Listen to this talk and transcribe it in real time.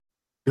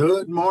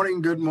Good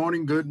morning, good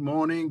morning, good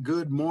morning,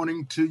 good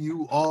morning to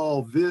you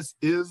all. This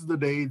is the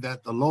day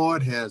that the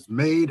Lord has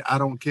made. I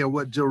don't care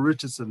what Joe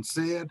Richardson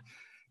said.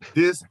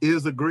 This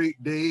is a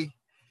great day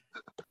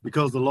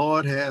because the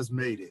Lord has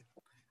made it.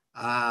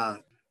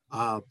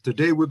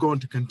 Today we're going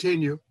to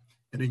continue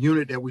in a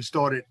unit that we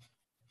started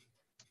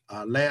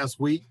last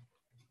week,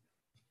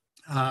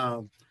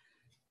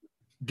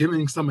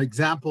 giving some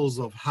examples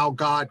of how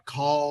God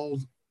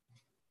calls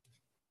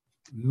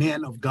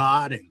men of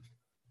God, and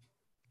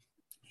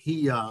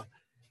he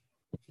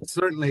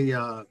certainly,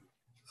 the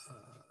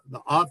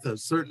author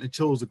certainly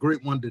chose a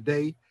great one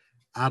today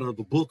out of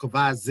the book of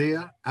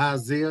Isaiah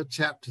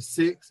chapter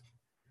 6.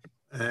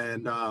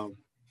 And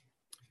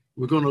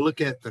we're going to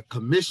look at the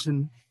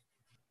commission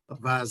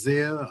of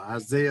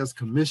Isaiah's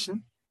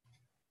commission,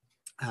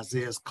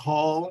 Isaiah's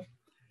call.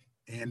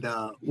 And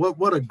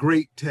what a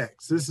great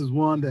text. This is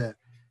one that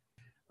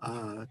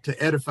to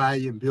edify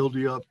you and build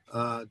you up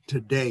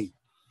today.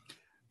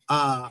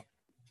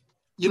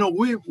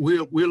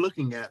 We're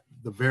looking at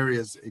the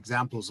various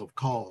examples of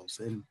calls,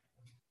 and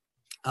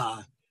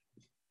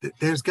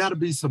there's got to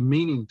be some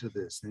meaning to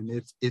this, and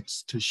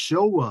it's to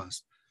show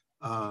us,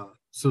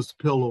 Sister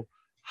Pillow,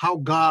 how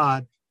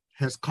God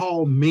has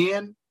called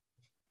men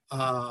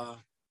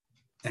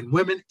and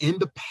women in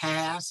the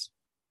past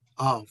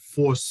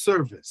for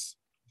service.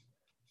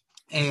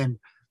 And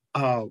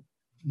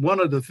one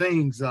of the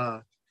things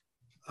that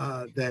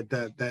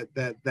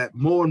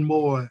more and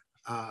more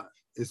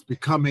is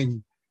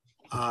becoming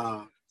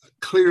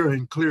clearer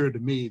and clearer to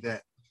me,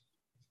 that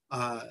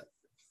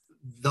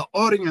the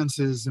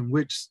audiences in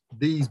which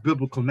these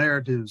biblical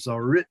narratives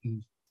are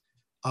written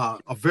are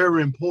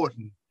very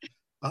important,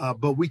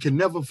 but we can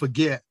never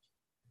forget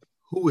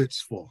who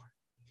it's for.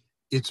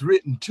 It's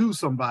written to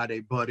somebody,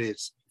 but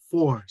it's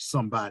for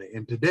somebody.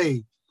 And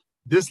today,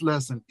 this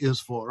lesson is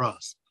for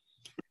us.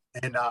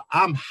 And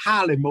I'm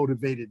highly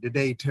motivated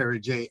today, Terry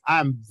J.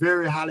 I'm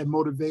very highly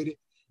motivated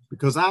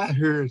because I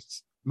heard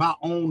my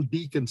own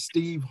Deacon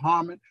Steve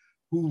Harmon,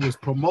 who was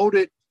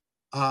promoted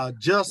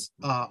just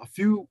a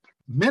few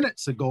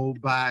minutes ago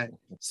by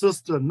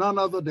none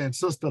other than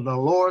Sister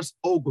Dolores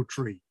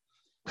Ogletree.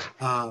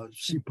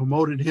 She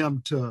promoted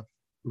him to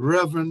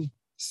Reverend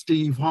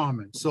Steve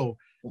Harmon. So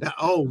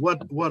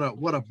what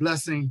a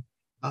blessing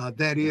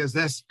that is.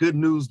 That's good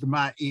news to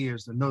my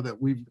ears to know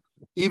that we've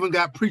even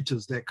got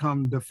preachers that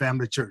come to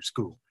Family Church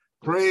School.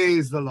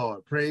 Praise the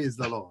Lord. Praise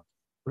the Lord.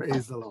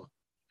 Praise the Lord.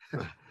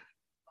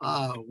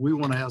 We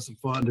want to have some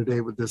fun today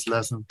with this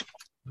lesson,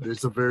 but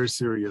it's a very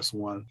serious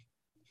one.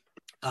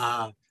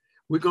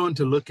 We're going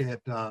to look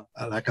at,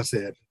 like I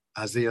said,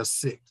 Isaiah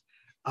 6.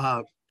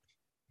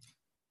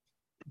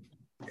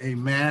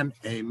 Amen,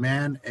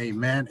 amen,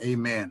 amen,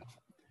 amen.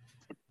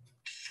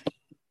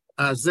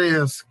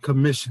 Isaiah's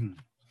commission.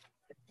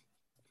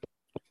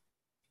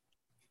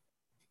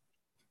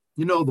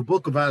 You know, the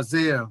book of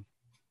Isaiah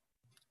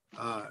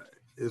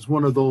is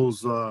one of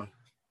those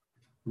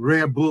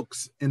rare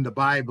books in the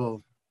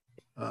Bible,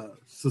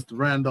 Sister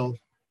Randall,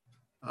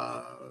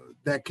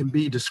 that can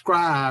be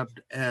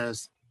described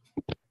as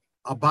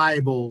a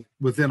Bible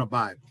within a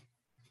Bible.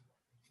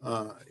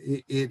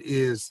 It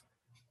is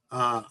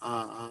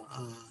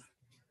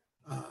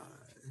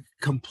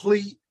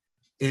complete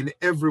in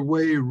every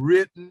way,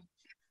 written,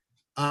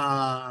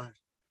 and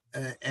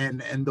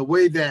the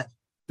way that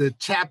the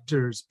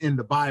chapters in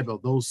the Bible,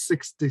 those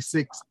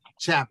 66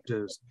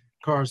 chapters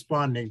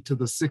corresponding to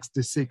the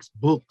 66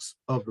 books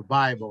of the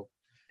Bible,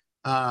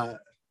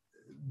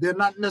 they're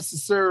not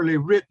necessarily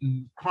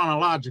written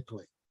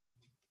chronologically.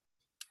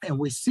 And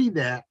we see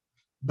that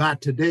by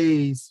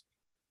today's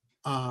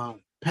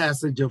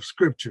passage of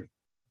scripture.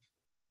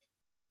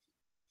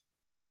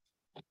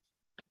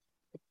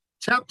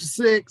 Chapter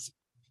 6,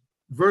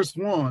 verse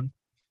 1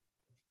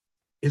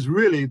 is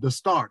really the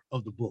start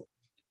of the book.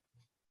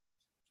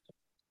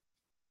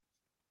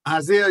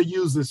 Isaiah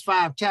uses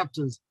 5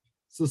 chapters,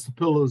 Sister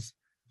Pillows,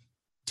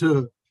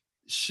 to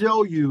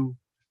show you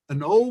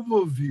an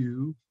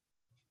overview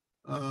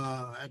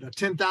at a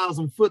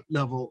 10,000 foot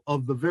level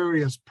of the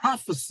various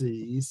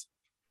prophecies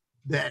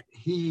that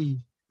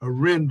he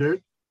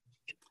rendered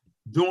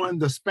during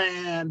the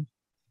span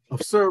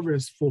of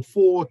service for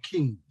 4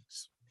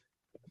 kings.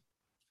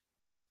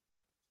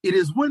 It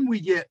is when we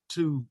get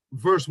to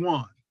verse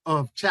 1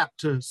 of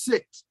chapter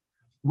 6,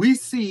 we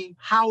see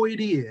how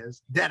it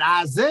is that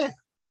Isaiah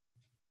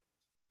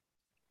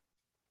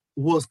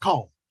was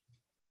called,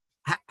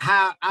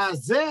 how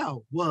Isaiah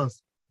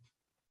was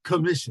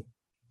commissioned.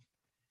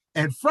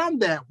 And from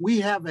that,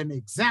 we have an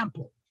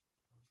example,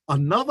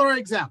 another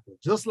example,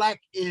 just like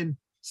in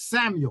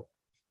Samuel.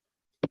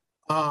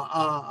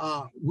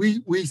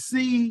 We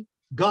see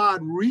God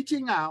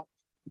reaching out,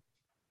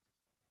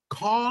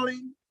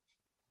 calling,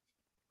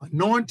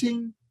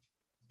 anointing,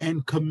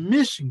 and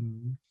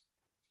commissioning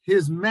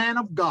his man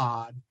of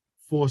God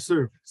for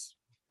service.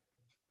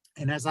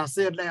 And as I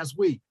said last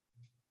week,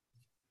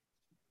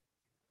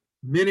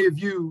 many of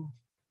you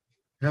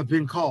have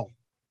been called.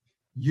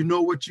 You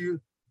know what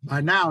by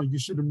now you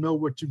should have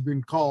known what you've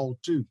been called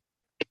to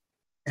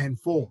and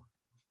for.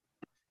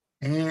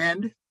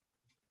 And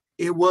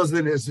it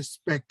wasn't as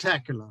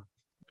spectacular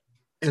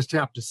as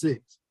chapter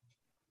 6.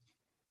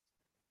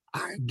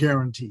 I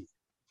guarantee.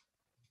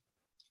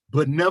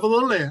 But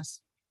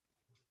nevertheless,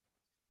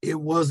 it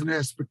wasn't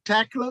as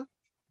spectacular,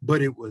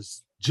 but it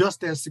was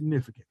just as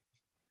significant.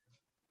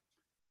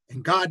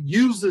 And God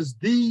uses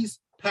these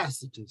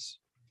passages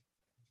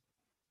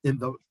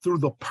through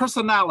the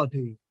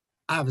personality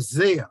of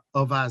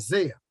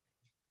Isaiah,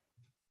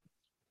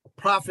 a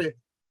prophet,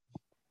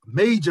 a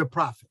major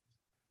prophet,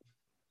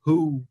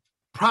 who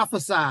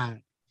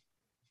prophesied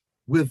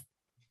with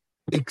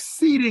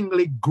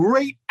exceedingly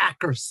great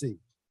accuracy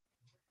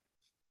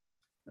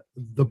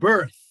the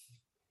birth,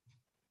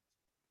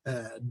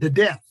 the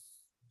death,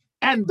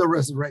 and the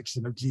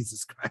resurrection of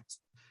Jesus Christ,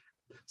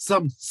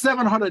 some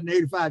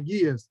 785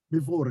 years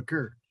before it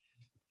occurred.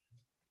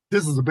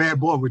 This is a bad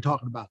boy we're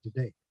talking about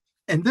today.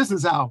 And this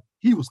is how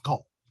he was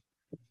called.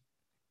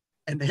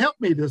 And to help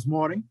me this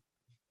morning,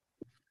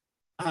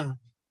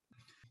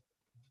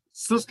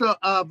 Sister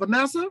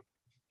Vanessa,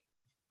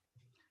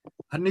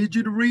 I need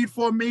you to read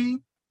for me,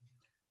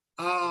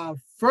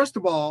 first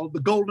of all,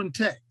 the golden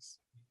text,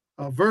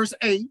 verse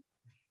 8.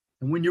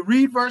 And when you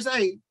read verse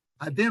 8,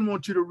 I then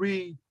want you to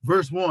read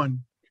verse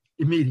 1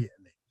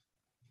 immediately.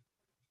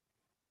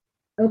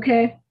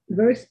 Okay,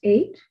 verse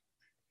 8.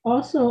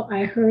 Also,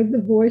 I heard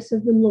the voice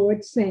of the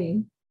Lord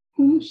saying,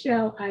 whom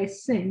shall I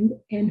send,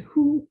 and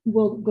who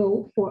will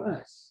go for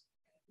us?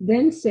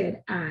 Then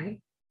said I,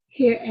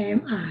 here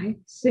am I,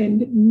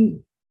 send me.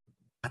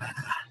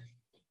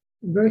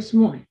 Verse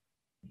 1.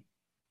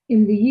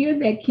 In the year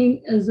that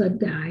King Uzziah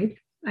died,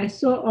 I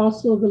saw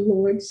also the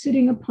Lord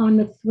sitting upon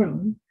the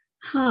throne,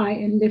 high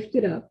and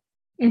lifted up,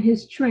 and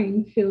his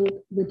train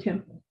filled the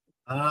temple.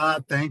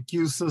 Thank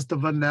you, Sister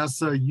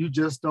Vanessa. You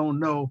just don't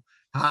know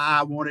how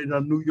I wanted a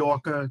New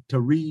Yorker to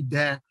read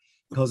that,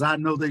 because I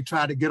know they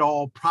try to get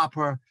all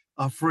proper,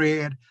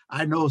 Fred.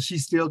 I know she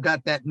still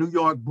got that New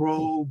York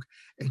brogue,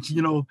 and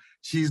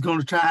she's going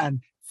to try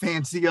and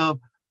fancy up.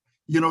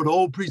 The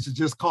old preachers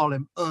just call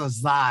him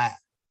Uzziah.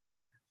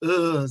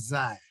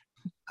 Uzziah.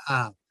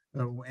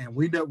 And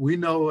we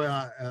know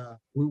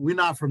we're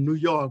not from New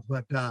York,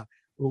 but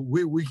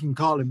we can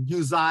call him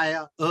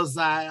Uzziah,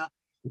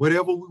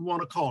 whatever we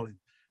want to call him.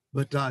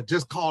 But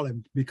just call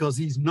him, because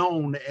he's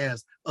known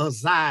as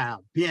Uzziah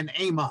ben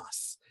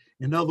Amos.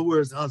 In other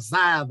words,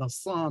 Uzziah, the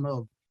son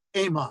of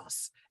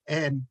Amos.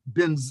 And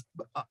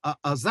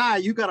Uzziah,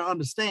 you got to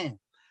understand,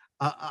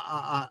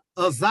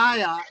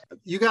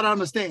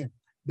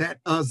 that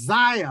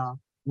Uzziah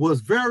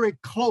was very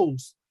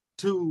close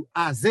to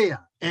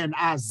Isaiah, and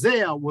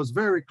Isaiah was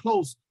very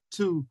close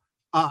to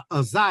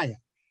Uzziah.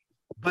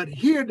 But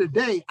here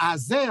today,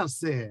 Isaiah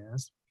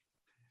says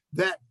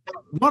that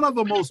one of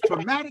the most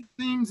traumatic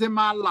things in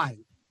my life,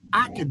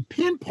 I can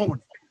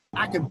pinpoint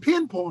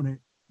it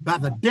by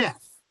the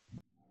death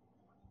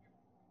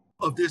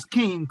of this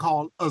king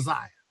called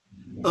Uzziah.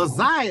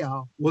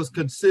 Uzziah was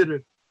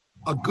considered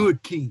a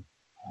good king.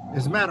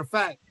 As a matter of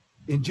fact,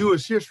 in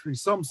Jewish history,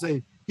 some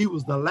say he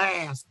was the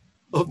last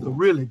of the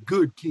really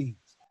good kings,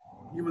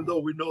 even though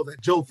we know that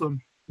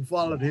Jotham, who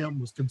followed him,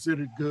 was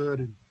considered good,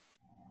 and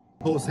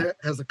of course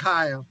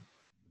Hezekiah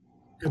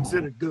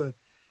considered good.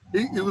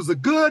 He was a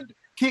good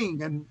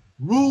king and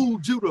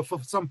ruled Judah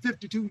for some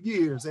 52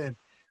 years. And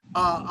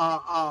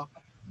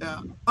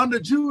under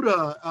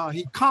Judah,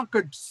 he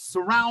conquered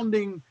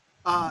surrounding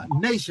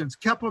nations,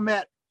 kept them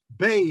at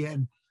bay,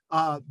 and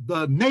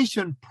the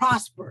nation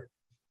prospered.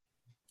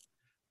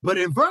 But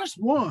in verse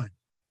 1,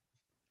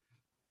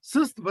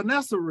 Sister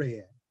Vanessa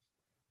read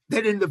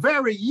that in the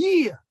very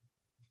year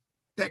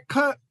that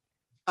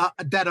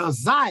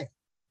Uzziah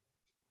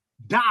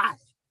died,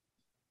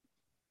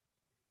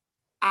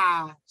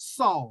 I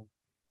saw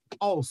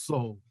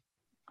also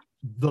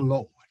the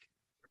Lord.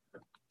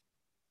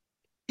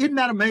 Isn't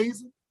that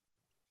amazing?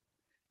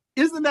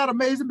 Isn't that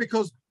amazing?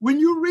 Because when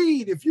you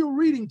read, if you're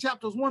reading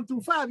chapters 1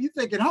 through 5, you're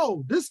thinking,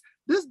 oh, this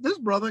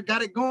brother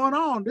got it going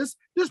on. This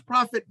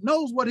prophet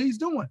knows what he's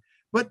doing.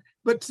 But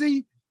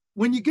see,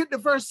 when you get to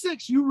verse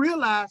 6, you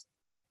realize,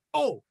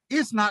 oh,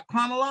 it's not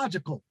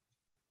chronological.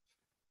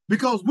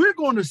 Because we're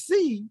going to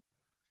see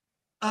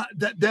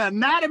the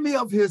anatomy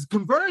of his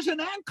conversion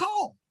and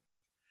call.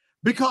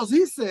 Because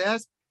he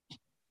says,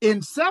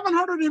 in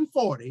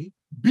 740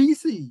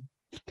 BC,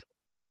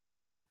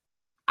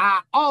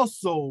 I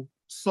also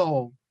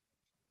saw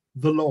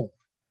the Lord.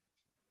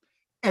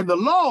 And the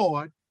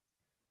Lord,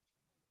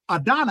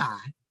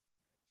 Adonai,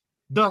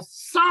 the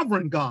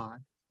sovereign God,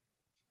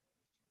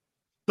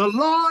 the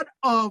Lord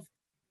of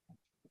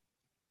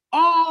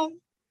all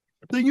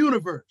the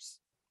universe,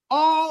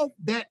 all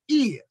that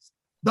is,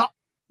 the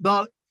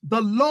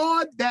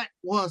Lord that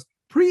was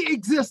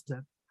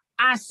pre-existent,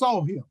 I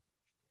saw him.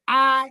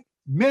 I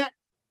met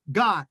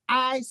God.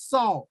 I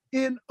saw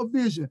in a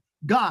vision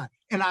God,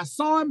 and I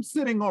saw him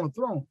sitting on a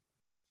throne.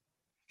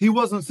 He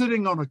wasn't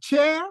sitting on a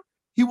chair.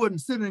 He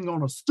wasn't sitting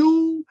on a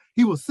stool.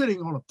 He was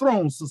sitting on a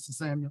throne, Sister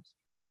Samuels.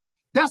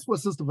 That's what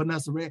Sister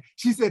Vanessa read.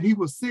 She said he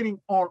was sitting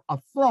on a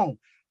throne.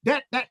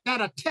 that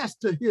attests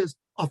to his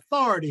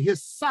authority,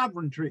 his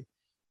sovereignty.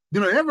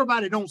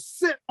 Everybody don't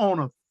sit on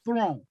a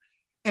throne.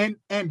 And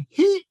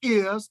he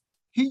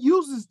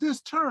uses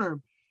this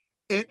term.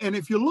 And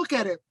if you look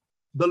at it,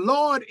 the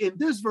Lord in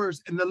this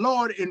verse and the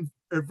Lord in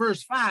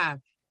verse 5,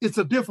 it's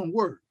a different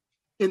word.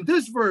 In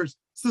this verse,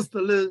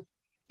 Sister Liz,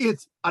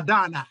 it's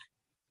Adonai.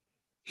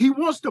 He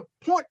wants to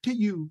point to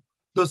you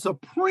the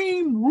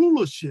supreme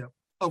rulership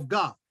of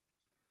God,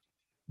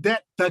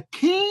 that the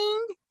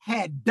king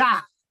had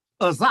died,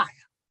 Uzziah.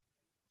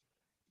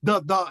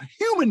 The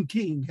human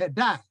king had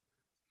died,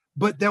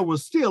 but there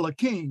was still a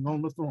king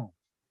on the throne.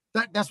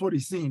 That's what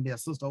he's seeing there,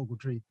 Sister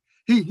Ogletree.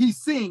 He's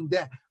seeing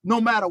that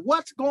no matter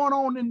what's going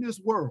on in this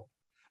world,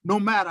 no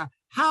matter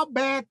how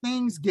bad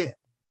things get,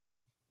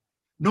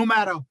 no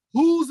matter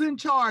who's in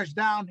charge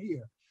down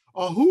here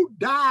or who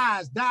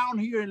dies down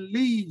here and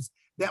leaves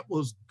that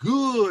was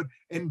good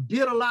and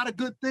did a lot of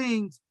good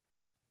things,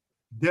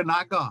 they're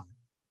not God.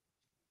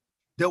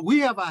 That we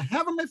have a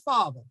heavenly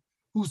Father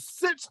who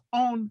sits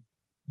on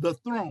the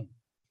throne.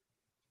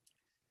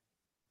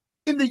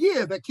 In the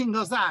year that King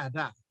Uzziah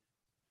died,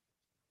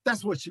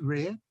 that's what she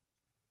read.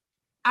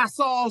 I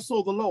saw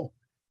also the Lord.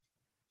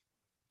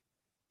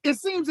 It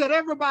seems that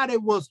everybody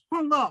was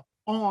hung up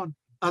on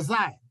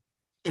Uzziah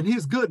and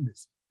his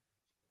goodness.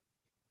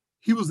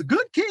 He was a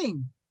good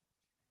king,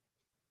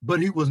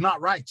 but he was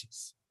not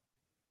righteous.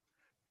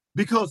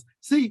 Because,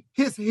 see,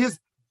 his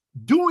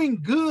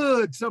doing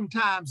good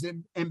sometimes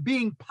and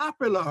being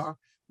popular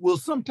will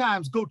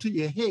sometimes go to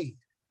your head.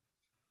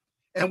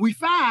 And we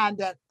find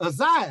that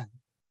Uzziah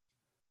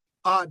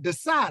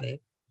decided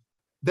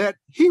that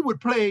he would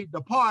play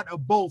the part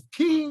of both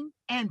king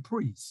and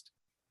priest.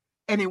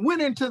 And he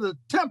went into the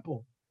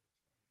temple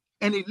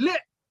and he lit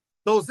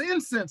those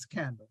incense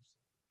candles.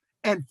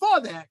 And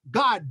for that,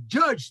 God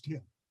judged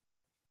him,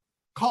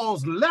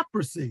 caused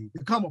leprosy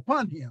to come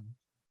upon him,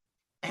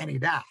 and he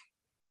died.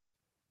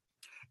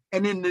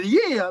 And in the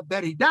year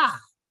that he died,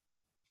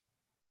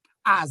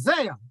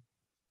 Isaiah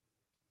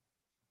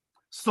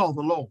saw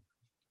the Lord.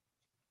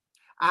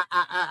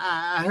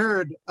 I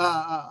heard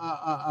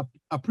a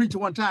preacher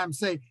one time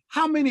say,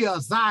 how many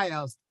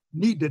Isaiahs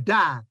need to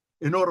die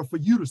in order for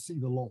you to see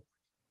the Lord?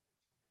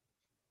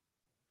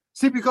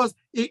 See, because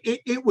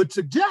it would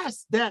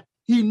suggest that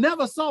he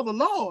never saw the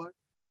Lord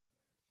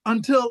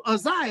until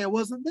Uzziah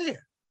wasn't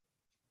there.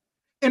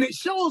 And it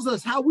shows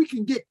us how we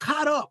can get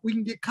caught up. We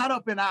can get caught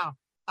up in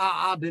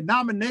our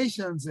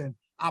denominations and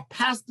our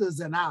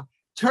pastors and our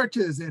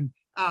churches and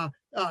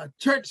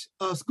church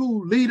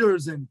school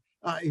leaders and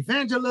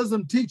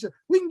evangelism teacher.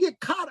 We can get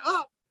caught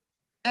up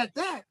at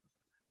that.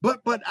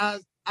 But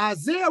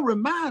Isaiah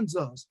reminds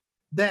us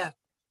that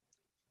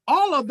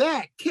all of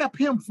that kept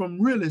him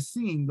from really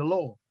seeing the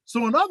Lord.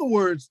 So in other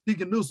words,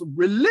 Deacon Newsom,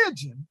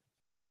 religion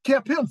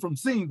kept him from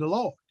seeing the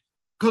Lord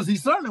because he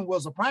certainly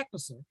was a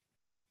practicer.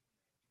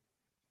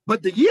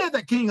 But the year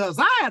that King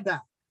Uzziah died,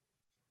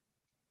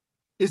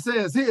 it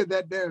says here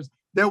that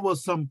there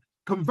was some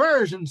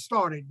conversion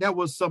started. There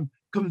was some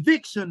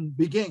conviction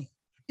began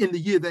in the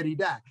year that he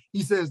died.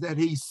 He says that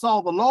he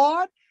saw the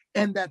Lord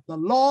and that the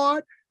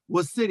Lord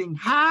was sitting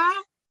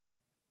high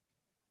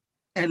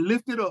and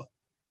lifted up.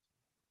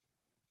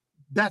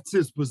 That's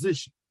his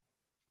position.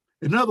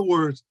 In other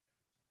words,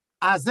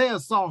 Isaiah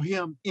saw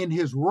him in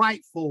his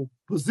rightful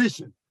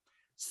position,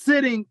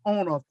 sitting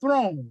on a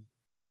throne,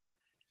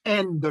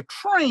 and the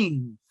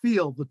train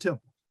filled the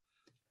temple.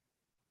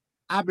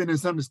 I've been in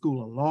Sunday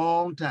school a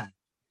long time,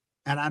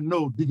 and I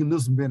know Deacon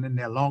Newsom been in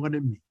there longer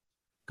than me,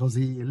 because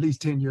he at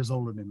least 10 years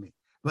older than me.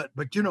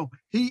 But you know,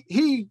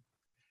 it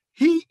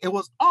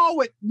was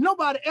always,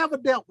 nobody ever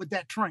dealt with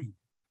that train.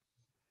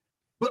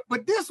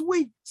 But this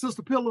week,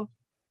 Sister Pillar,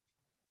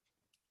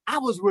 I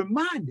was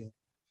reminded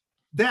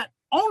that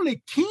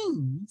only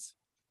kings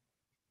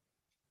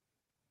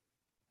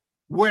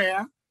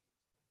wear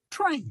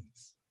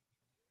trains.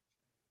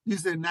 You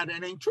said, now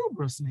that ain't true,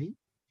 Brother Sneed.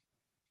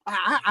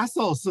 I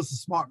saw Sister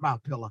Smart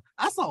Mouth Pillar.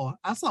 I saw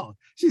her.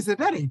 She said,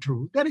 that ain't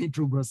true. That ain't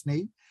true, Brother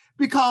Sneed.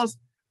 Because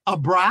a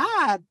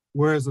bride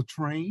wears a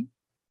train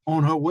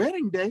on her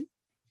wedding day.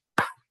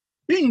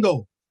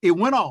 Bingo, it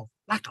went off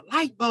like a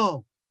light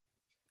bulb.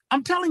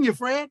 I'm telling you,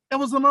 Fred, there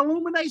was an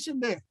illumination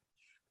there.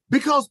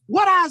 Because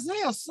what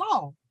Isaiah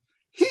saw,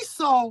 he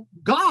saw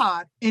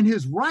God in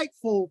his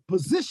rightful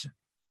position.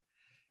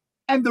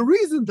 And the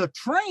reason the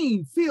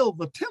train filled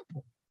the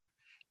temple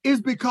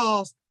is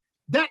because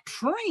that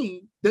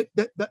train,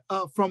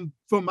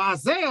 from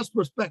Isaiah's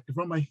perspective,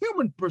 from a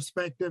human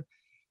perspective,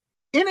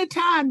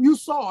 anytime you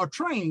saw a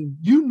train,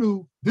 you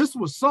knew this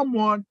was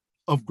someone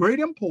of great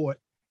import.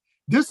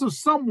 This was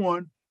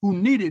someone who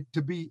needed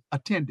to be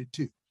attended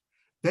to.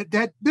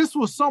 That this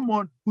was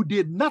someone who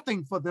did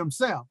nothing for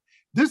themselves.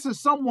 This is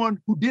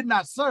someone who did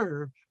not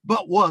serve,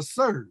 but was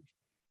served.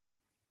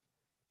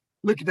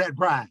 Look at that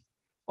bride.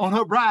 On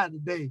her bride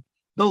today,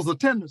 those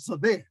attendants are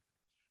there.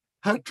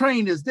 Her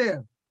train is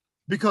there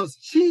because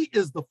she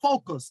is the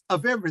focus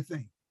of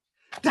everything.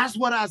 That's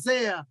what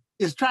Isaiah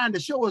is trying to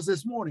show us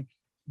this morning,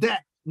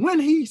 that when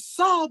he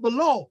saw the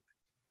Lord,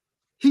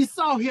 He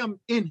saw him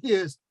in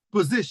his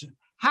position,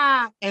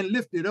 high and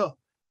lifted up,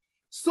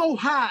 so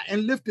high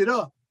and lifted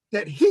up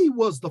that he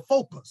was the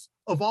focus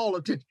of all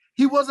attention.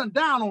 He wasn't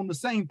down on the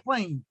same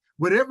plane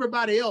with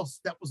everybody else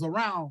that was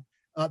around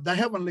the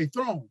heavenly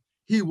throne.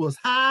 He was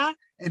high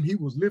and he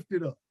was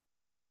lifted up.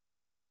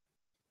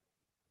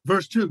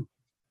 Verse 2.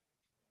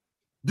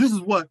 This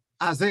is what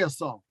Isaiah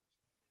saw.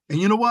 And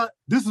you know what?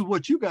 This is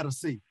what you got to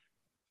see.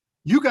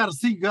 You got to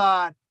see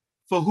God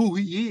for who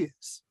he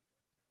is.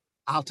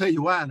 I'll tell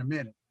you why in a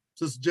minute.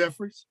 Sister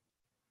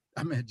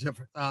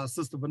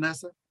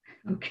Vanessa.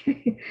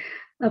 Okay.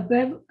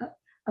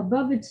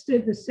 Above it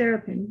stood the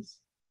seraphims.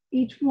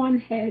 Each one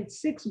had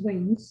 6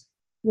 wings.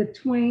 With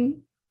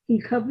twain he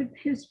covered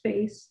his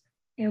face,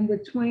 and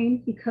with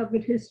twain he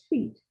covered his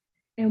feet,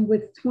 and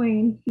with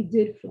twain he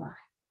did fly.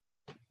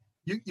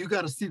 You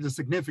got to see the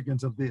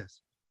significance of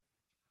this.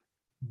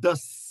 The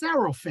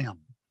seraphim,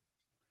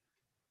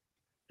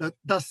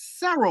 the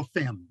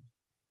seraphim,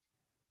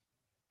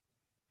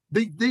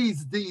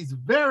 these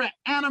very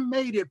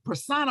animated,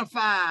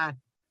 personified,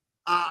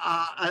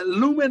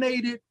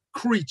 illuminated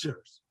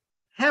creatures,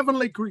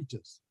 heavenly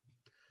creatures,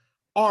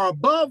 are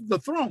above the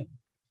throne.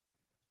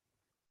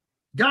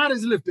 God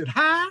is lifted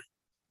high.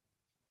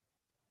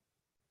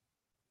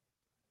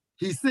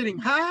 He's sitting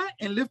high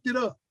and lifted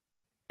up.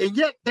 And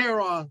yet there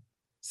are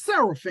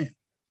seraphim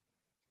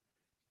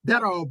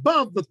that are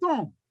above the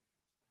throne.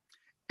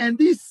 And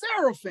these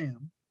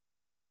seraphim,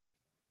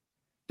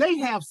 they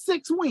have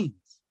 6 wings.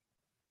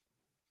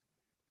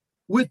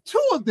 With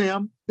 2 of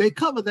them, they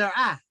cover their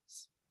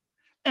eyes.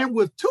 And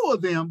with 2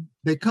 of them,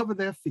 they cover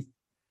their feet.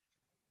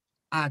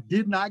 I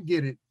did not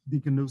get it,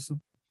 Deacon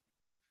Newsom.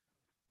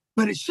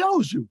 But it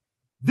shows you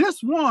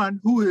this one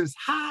who is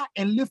high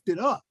and lifted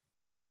up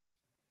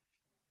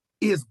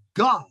is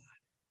God.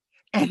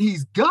 And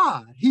he's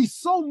God. He's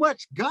so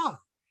much God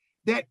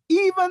that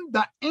even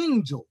the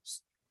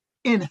angels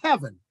in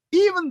heaven,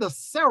 even the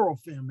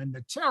seraphim and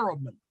the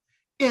cherubim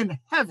in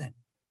heaven,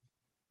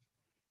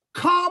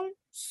 come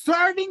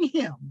serving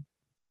him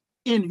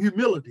in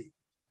humility.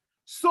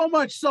 So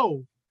much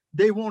so,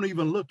 they won't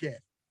even look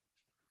at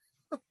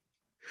it.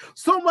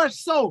 So much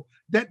so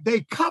that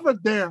they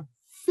covered their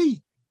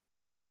feet.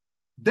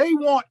 They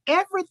want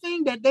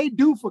everything that they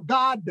do for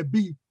God to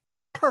be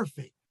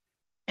perfect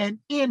and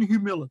in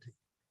humility.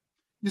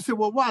 You say,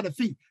 well, why the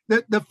feet?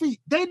 The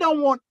feet, they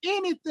don't want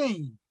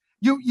anything.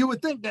 You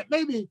would think that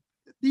maybe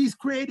these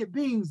created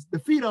beings, the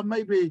feet are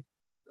maybe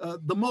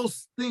the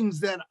most things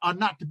that are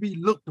not to be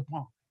looked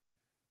upon.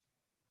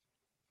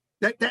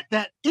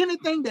 That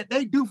anything that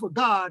they do for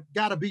God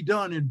got to be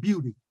done in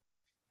beauty.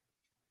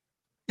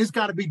 It's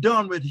got to be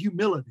done with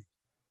humility.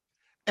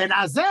 And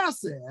Isaiah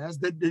says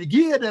that the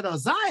year that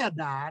Uzziah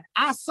died,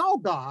 I saw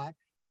God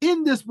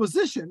in this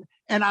position,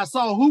 and I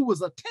saw who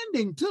was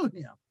attending to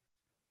him.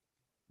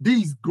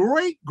 These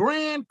great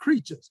grand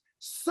creatures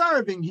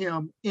serving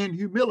him in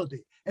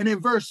humility. And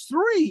in verse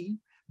 3,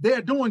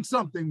 they're doing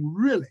something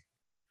really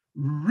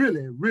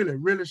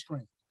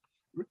strange.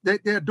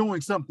 They're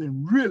doing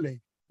something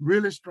really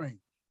strange.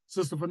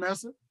 Sister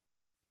Vanessa?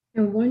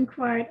 And one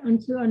cried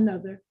unto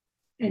another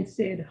and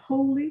said,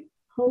 Holy,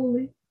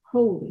 holy,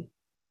 holy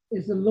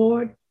is the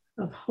Lord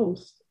of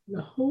hosts.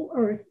 The whole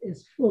earth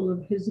is full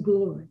of his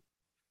glory.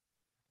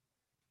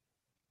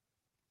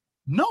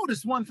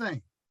 Notice one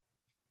thing.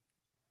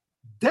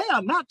 They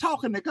are not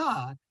talking to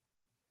God,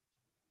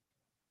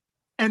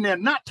 and they're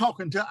not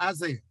talking to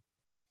Isaiah.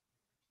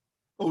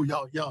 Oh,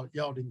 y'all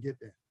didn't get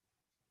that.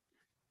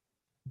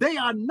 They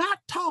are not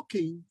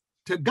talking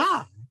to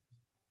God,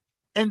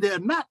 and they're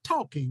not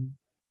talking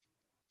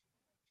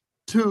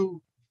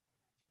to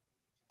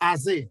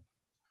Isaiah.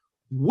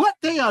 What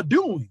they are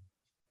doing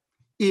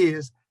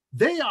is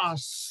they are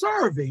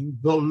serving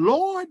the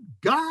Lord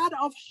God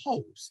of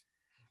hosts,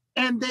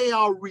 and they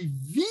are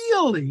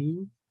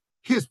revealing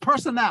his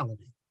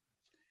personality.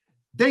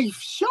 They've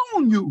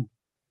shown you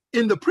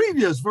in the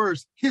previous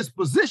verse his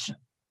position,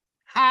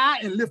 high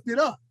and lifted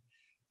up.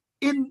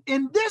 In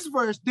this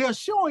verse, they're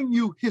showing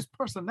you his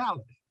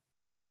personality.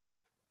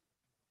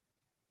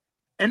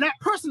 And that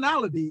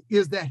personality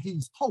is that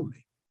he's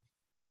holy.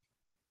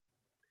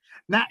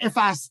 Now, if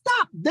I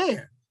stop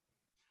there,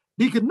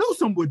 Deacon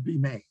Newsom would be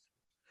mad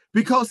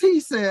because he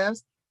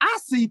says, I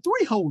see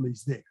 3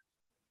 holies there.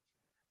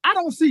 I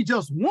don't see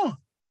just one.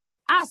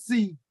 I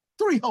see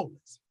 3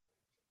 holies.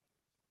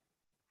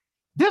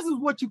 This is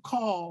what you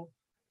call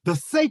the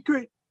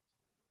sacred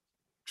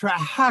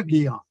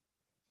trihagion,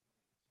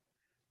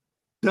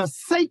 the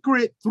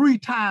sacred 3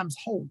 times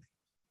holy.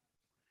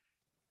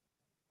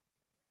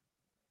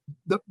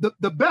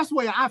 The best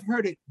way I've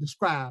heard it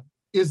described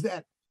is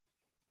that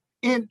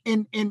in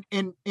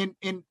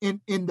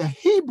the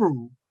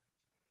Hebrew,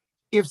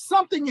 if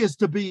something is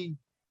to be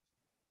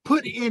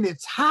put in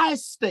its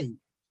highest state,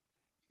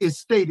 it's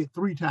stated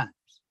 3 times.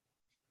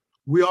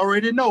 We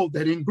already know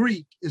that in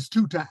Greek it's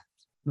 2 times.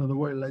 In other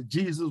words, like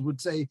Jesus would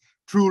say,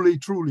 truly,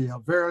 truly, or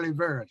verily,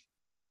 verily.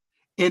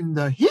 In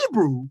the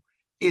Hebrew,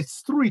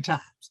 it's 3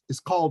 times. It's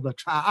called the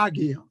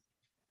triagion.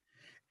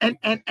 And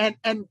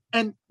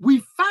we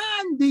find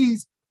find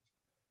these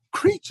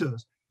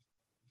creatures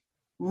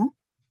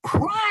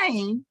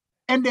crying,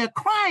 and they're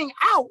crying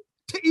out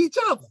to each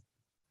other.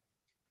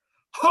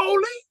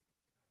 Holy,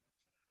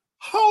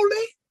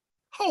 holy,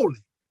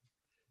 holy.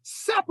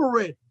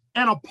 Separate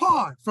and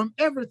apart from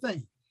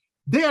everything.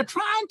 They're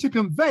trying to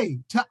convey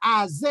to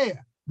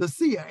Isaiah the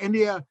seer, and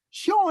they are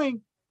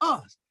showing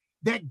us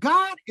that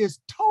God is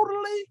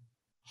totally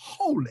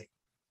holy.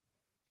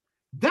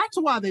 That's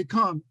why they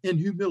come in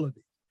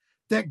humility,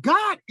 that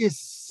God is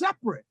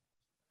separate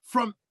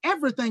from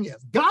everything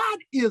else. God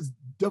is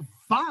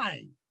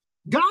divine.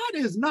 God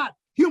is not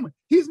human.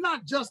 He's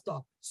not just a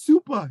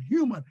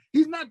superhuman.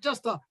 He's not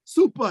just a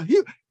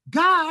superhuman.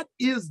 God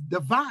is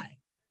divine.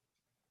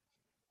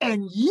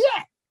 And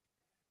yet,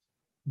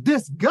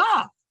 this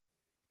God,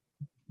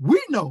 we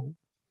know,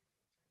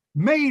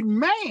 made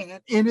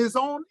man in his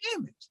own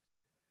image.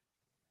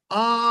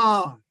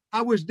 I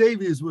wish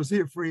Davies was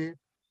here, Fred,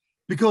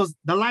 because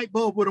the light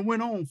bulb would have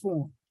went on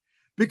for him.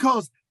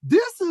 Because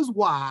this is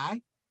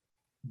why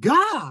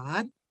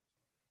God,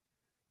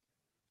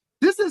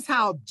 this is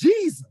how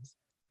Jesus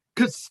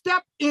could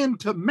step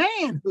into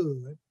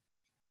manhood,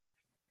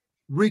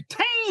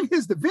 retain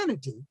his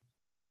divinity,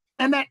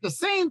 and at the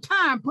same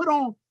time put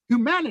on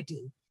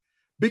humanity,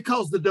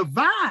 because the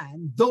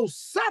divine, though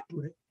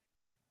separate,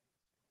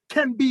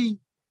 can be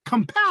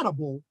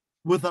compatible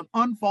with an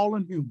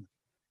unfallen human.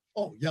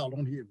 Oh, y'all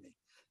don't hear me.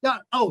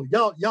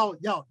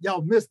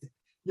 Y'all missed it.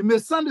 You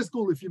missed Sunday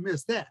school if you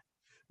missed that.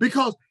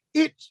 Because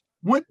it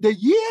went the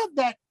year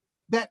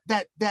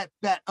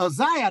that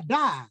Uzziah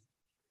died,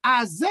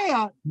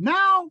 Isaiah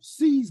now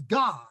sees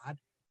God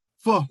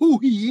for who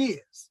he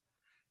is.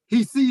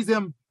 He sees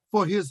him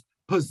for his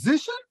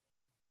position,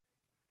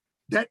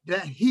 that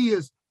he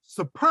is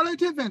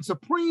superlative and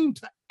supreme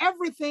to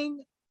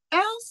everything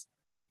else,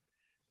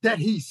 that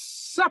he's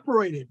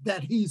separated,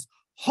 that he's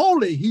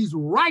holy, he's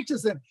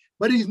righteous,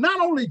 but he's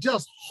not only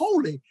just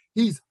holy,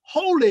 he's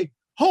holy,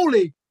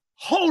 holy,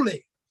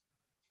 holy.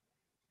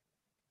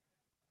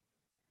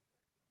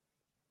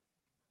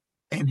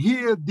 And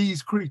here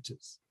these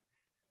creatures,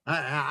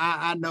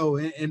 I know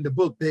in the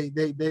book, they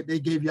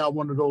gave y'all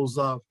one of those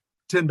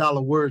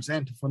 $10 words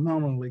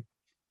antiphonally.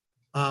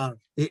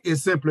 It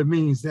simply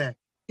means that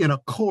in a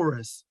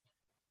chorus,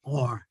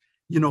 or,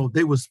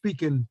 they were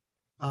speaking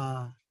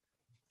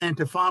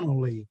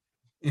antiphonally,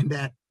 in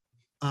that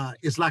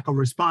it's like a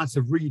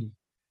responsive reading.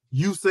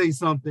 You say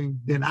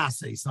something, then I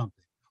say something.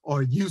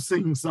 Or you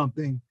sing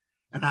something,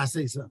 and I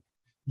say something.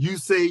 You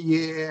say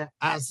yeah,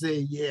 I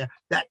say yeah.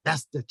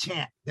 That's the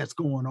chant that's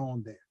going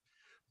on there.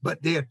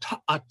 But they're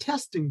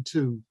attesting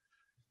to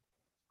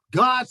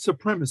God's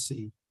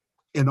supremacy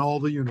in all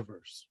the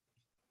universe.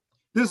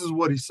 This is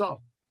what he saw.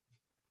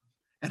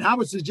 And I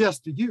would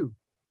suggest to you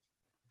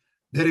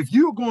that if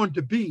you're going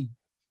to be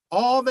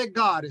all that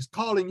God is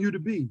calling you to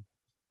be,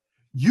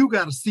 you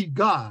got to see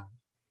God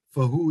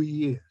for who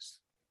he is.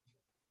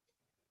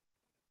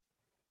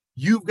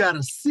 You've got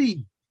to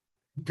see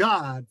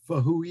God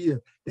for who he is.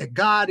 That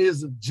God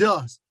isn't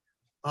just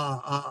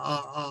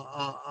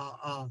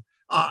a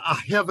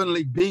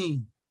heavenly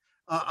being,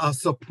 a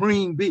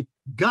supreme being.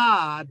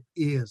 God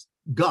is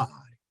God.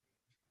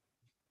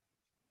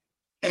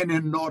 And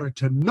in order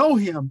to know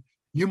him,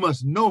 you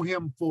must know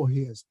him for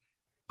his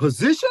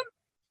position,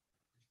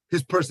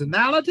 his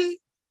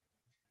personality,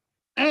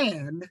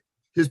 and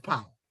his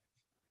power.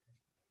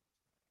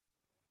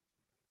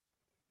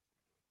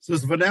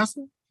 Sister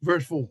Vanessa,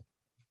 verse 4.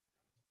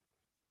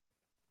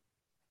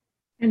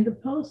 And the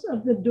posts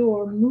of the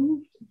door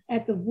moved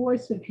at the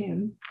voice of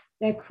him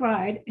that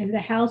cried, and the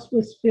house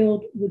was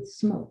filled with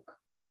smoke.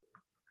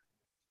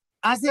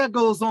 Isaiah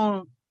goes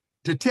on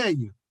to tell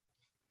you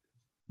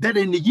that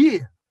in the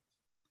year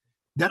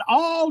that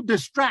all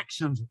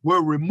distractions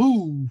were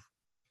removed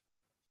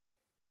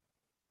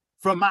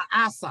from my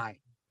eyesight,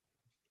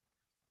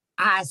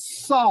 I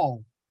saw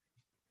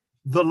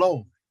the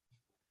Lord.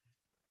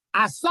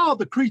 I saw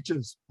the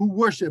creatures who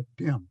worshiped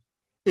him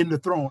in the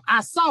throne.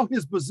 I saw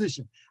his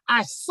position.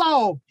 I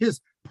saw his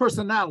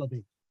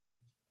personality.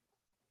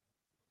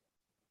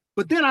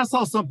 But then I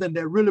saw something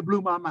that really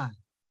blew my mind.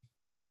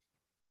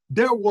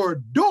 There were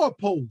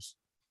doorposts,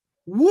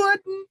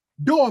 wooden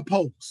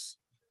doorposts,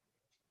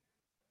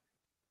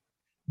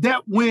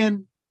 that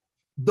when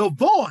the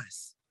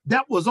voice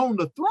that was on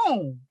the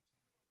throne,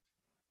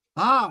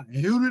 and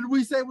who did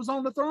we say was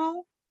on the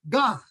throne?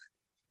 God.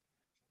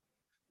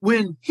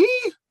 When he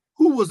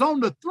who was on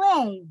the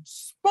throne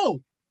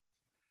spoke,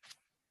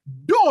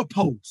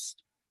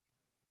 doorpost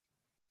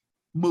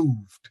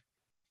moved.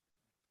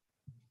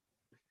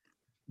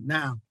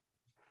 Now,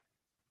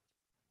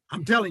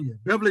 I'm telling you,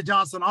 Beverly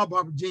Johnson or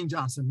Barbara Jean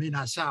Johnson may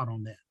not shout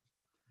on that.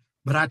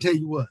 But I tell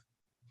you what,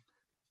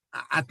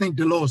 I think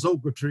Dolores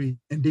Ogletree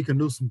and Deacon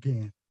Newsom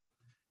can.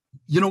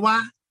 You know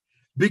why?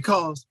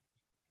 Because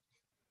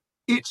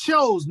it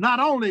shows not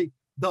only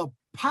the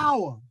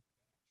power,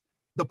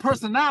 the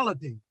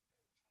personality,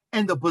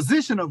 and the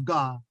position of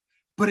God,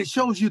 but it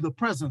shows you the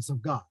presence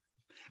of God.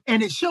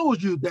 And it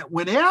shows you that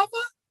whenever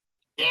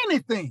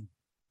anything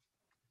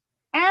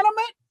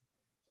animate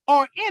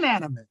or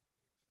inanimate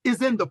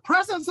is in the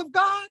presence of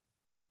God,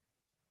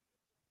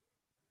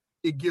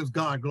 it gives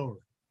God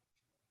glory.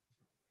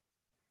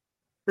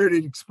 Heard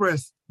it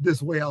expressed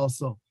this way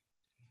also.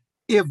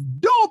 If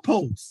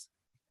doorposts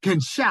can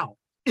shout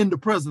in the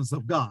presence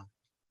of God,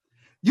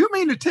 you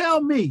mean to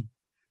tell me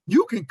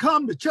you can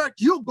come to church,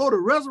 you'll go to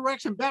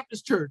Resurrection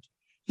Baptist Church,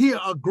 hear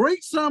a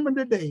great sermon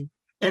today,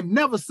 and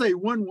never say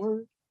one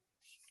word?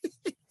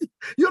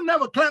 You'll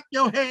never clap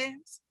your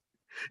hands.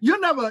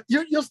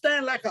 You'll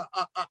stand like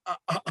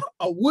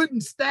a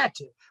wooden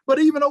statue, but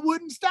even a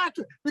wooden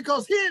statue,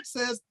 because here it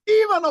says,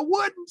 even a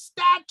wooden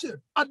statue,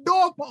 a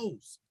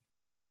doorpost,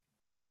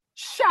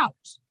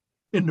 shouts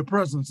in the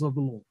presence of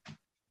the Lord.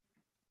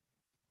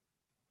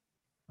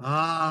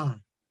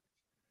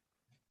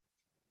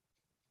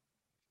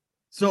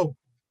 So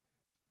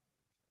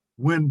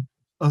when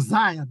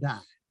Uzziah died,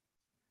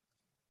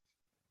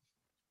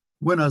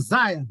 when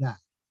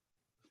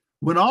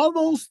all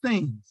those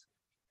things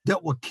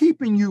that were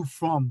keeping you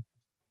from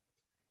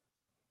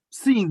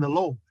seeing the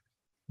Lord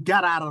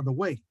got out of the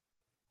way,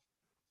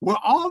 where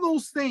all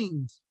those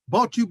things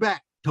brought you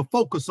back to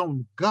focus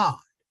on God,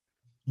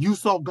 you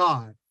saw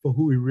God for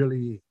who he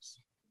really is.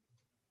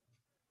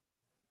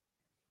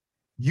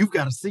 You've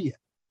got to see it.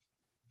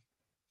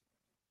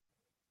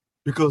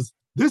 Because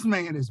this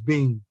man is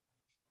being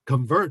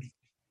converted.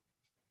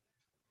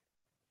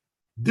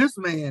 This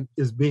man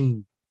is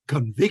being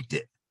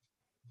convicted.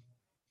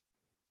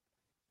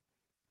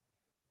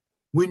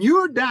 When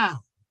you're down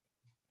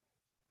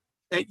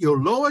at your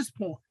lowest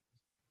point,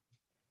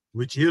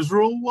 which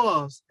Israel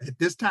was at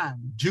this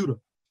time, Judah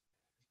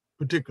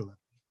particularly,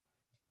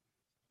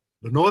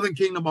 the northern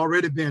kingdom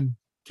already been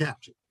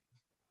captured.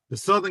 The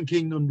southern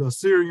kingdom, the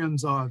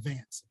Assyrians are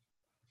advancing.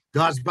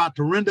 God's about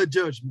to render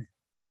judgment.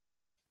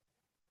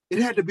 It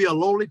had to be a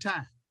lowly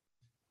time.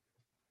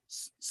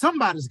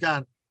 Somebody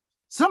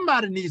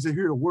needs to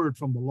hear a word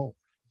from the Lord.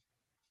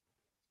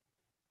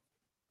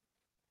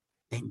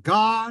 And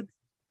God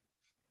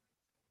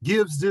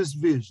gives this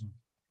vision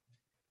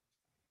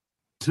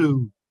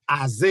to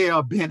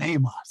Isaiah ben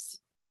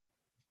Amos,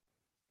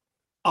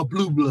 a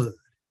blue blood,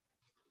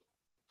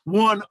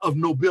 one of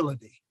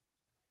nobility.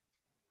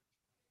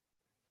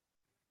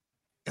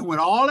 And when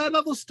all that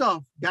other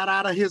stuff got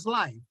out of his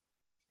life,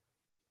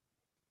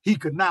 he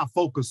could now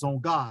focus on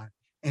God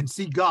and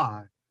see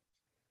God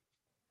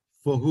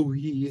for who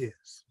he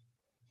is.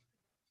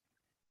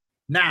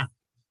 Now,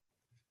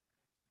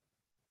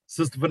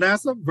 Sister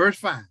Vanessa, verse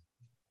 5.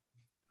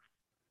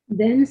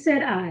 Then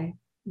said I,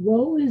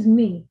 woe is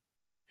me,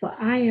 for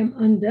I am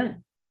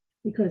undone,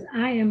 because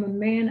I am a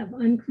man of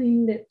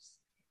unclean lips,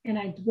 and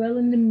I dwell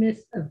in the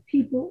midst of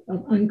people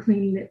of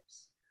unclean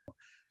lips.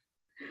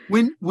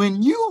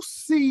 When you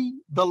see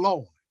the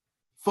Lord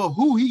for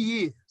who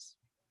he is,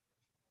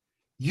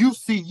 you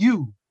see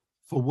you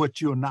for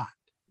what you're not.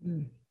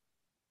 Mm.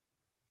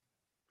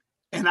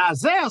 And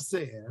Isaiah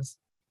says,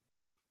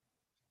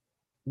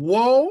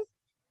 woe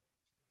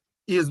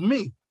is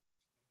me,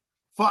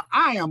 for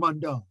I am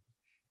undone.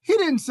 He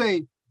didn't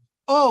say,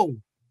 oh,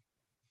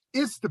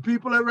 it's the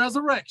people at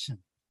Resurrection.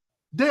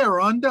 They're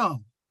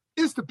undone.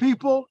 It's the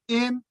people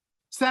in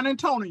San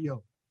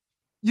Antonio,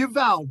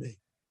 Uvalde,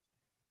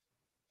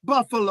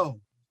 Buffalo,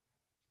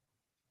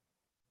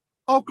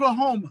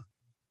 Oklahoma,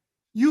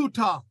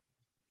 Utah.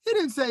 He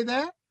didn't say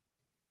that.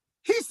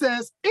 He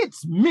says,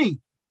 it's me.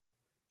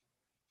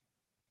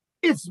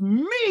 It's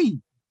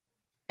me.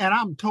 And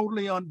I'm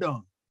totally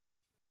undone.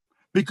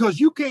 Because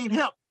you can't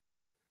help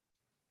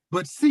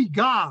but see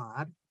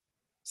God,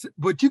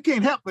 but you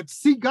can't help but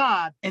see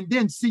God and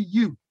then see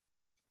you.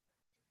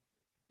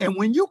 And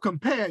when you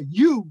compare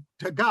you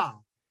to God,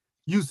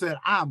 you said,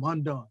 I'm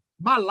undone.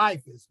 My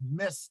life is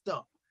messed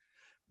up.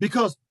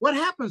 Because what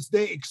happens,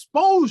 the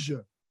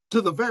exposure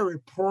to the very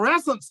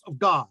presence of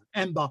God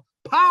and the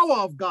power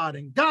of God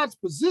and God's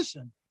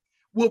position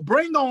will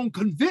bring on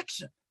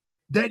conviction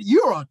that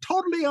you are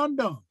totally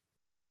undone.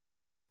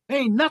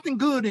 Ain't nothing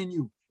good in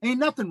you. Ain't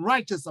nothing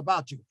righteous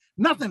about you.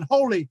 Nothing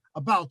holy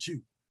about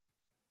you.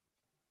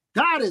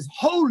 God is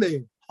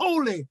holy,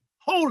 holy,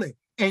 holy.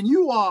 And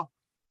you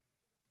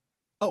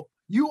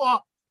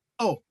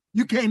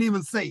can't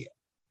even say it.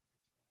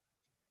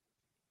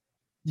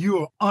 You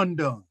are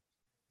undone.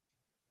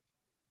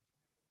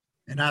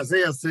 And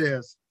Isaiah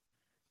says,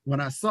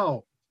 when I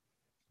saw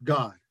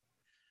God,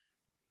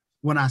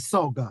 I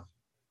saw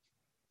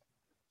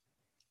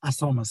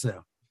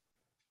myself.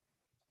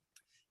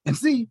 And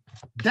see,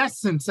 that's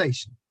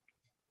sensation.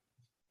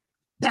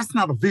 That's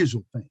not a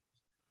visual thing.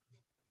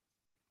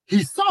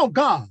 He saw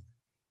God,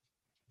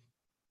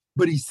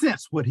 but he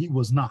sensed what he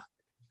was not.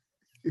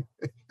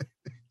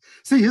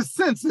 See, his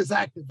sense is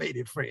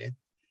activated, Fred.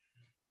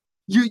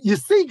 You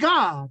see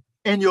God,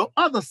 and your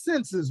other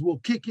senses will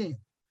kick in.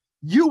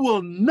 You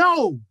will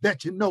know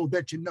that you know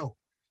that you know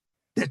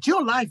that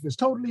your life is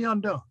totally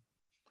undone.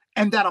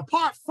 And that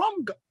apart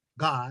from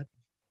God,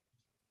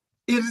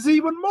 it is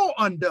even more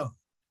undone.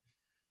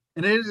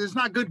 And it is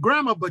not good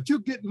grammar, but you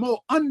get more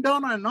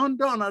undone and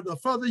undone the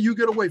further you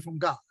get away from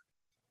God.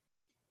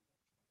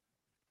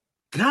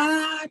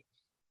 God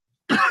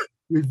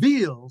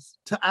reveals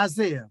to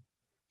Isaiah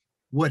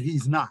what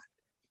he's not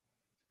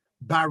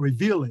by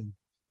revealing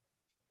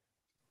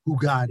who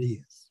God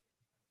is.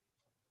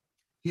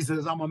 He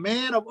says, I'm a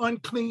man of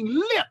unclean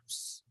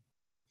lips.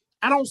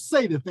 I don't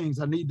say the things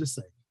I need to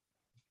say.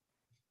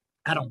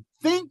 I don't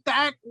think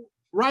the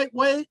right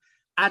way.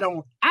 I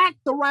don't act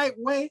the right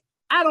way.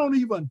 I don't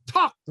even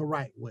talk the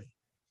right way.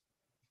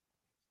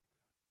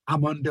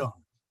 I'm undone.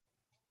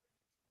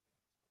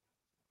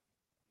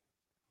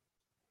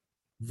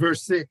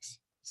 Verse 6,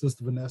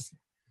 Sister Vanessa.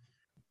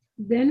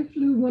 Then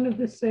flew one of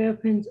the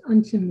serpents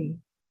unto me,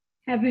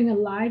 having a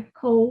live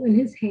coal in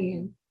his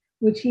hand,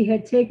 which he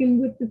had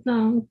taken with the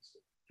thongs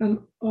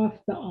from off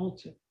the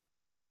altar.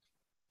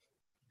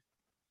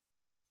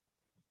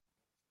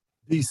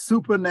 These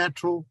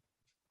supernatural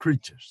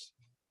creatures.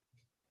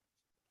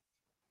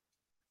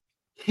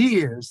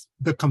 Here's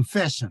the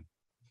confession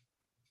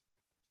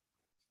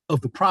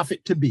of the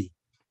prophet to be.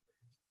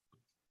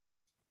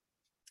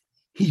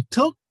 He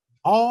took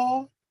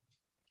all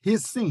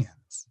his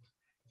sins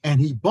and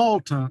he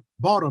brought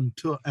them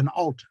to an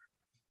altar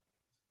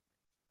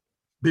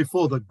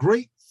before the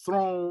great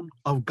throne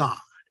of God.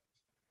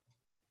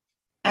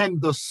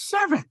 And the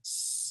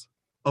servants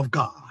of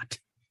God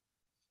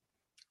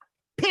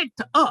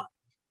picked up.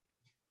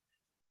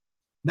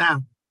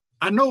 Now,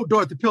 I know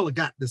Dorothy Pillar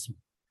got this one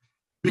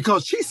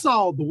because she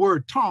saw the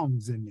word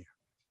tongues in there.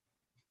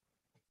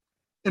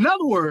 In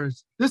other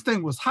words, this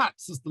thing was hot,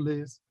 Sister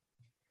Liz.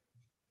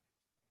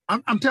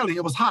 I'm telling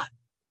you, it was hot.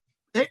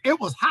 It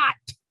was hot.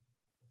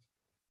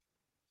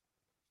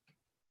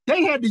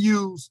 They had to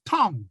use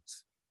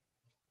tongues.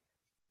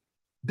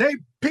 They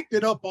picked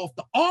it up off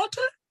the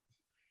altar.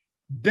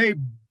 They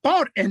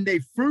bought and they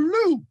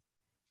flew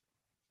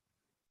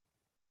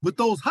with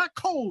those hot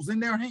coals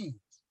in their hands.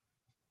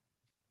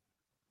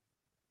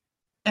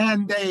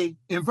 And they,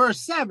 in verse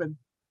 7,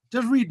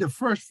 just read the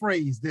first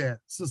phrase there,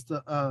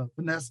 Sister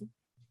Vanessa.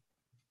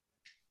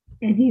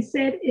 And he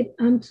said it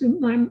unto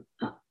my,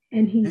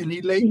 and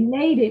he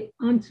laid it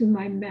unto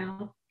my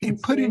mouth. He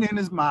put it in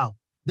his mouth.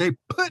 They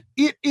put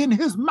it in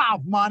his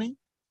mouth, Monty.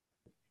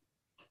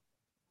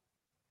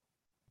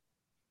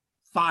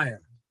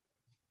 Fire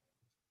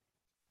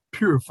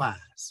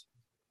purifies.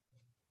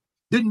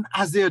 Didn't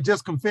Isaiah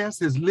just confess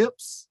his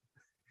lips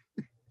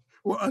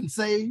were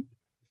unsaved?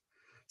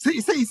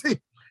 See,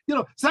 you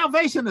know,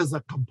 salvation is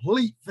a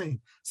complete thing.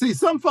 See,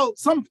 some folk,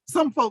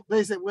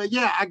 they say, well,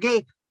 yeah, I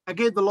gave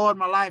the Lord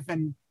my life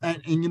and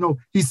you know,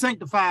 he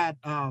sanctified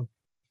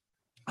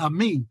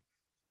me.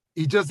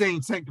 He just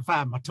ain't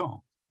sanctified my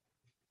tongue.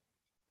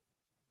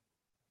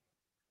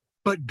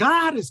 But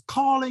God is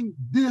calling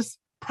this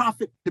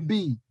prophet to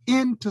be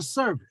into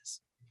service.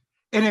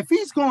 And if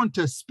he's going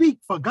to speak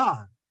for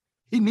God,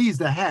 he needs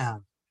to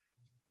have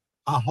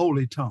a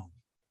holy tongue.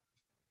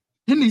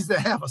 He needs to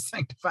have a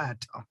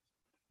sanctified tongue.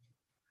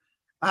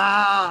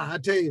 I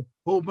tell you,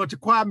 a whole bunch of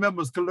choir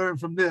members can learn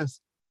from this.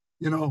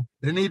 You know,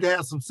 they need to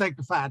have some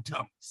sanctified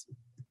tongues.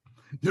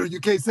 You know, you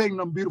can't sing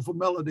them beautiful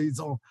melodies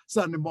on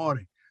Sunday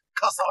morning,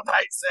 cuss all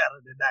night,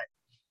 Saturday night.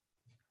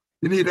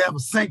 You need to have a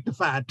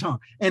sanctified tongue.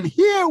 And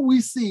here we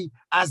see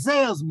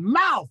Isaiah's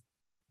mouth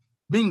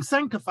being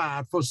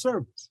sanctified for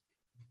service.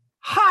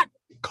 Hot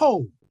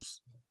coals.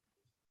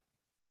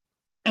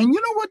 And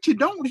you know what you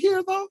don't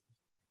hear, though?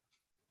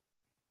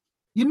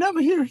 You never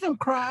hear him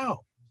cry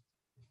out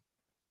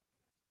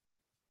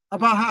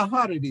about how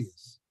hot it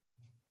is.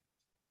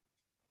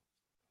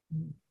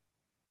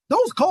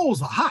 Those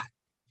coals are hot.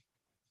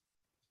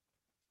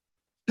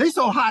 They're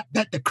so hot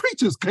that the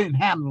creatures couldn't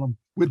handle them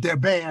with their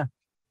bare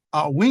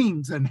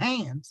wings and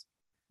hands.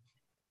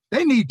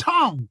 They need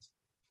tongues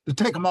to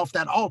take them off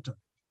that altar.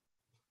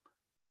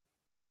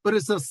 But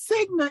it's a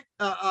symbol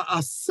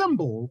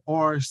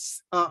or a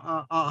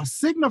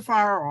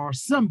signifier or a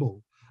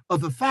symbol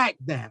of the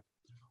fact that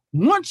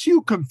once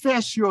you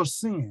confess your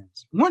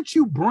sins, once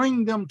you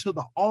bring them to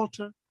the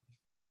altar,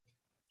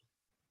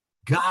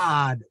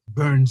 God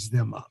burns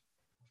them up.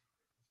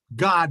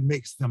 God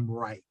makes them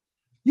right.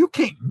 You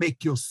can't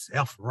make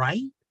yourself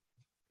right.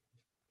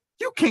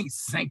 You can't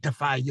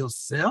sanctify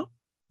yourself.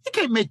 You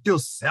can't make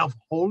yourself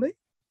holy.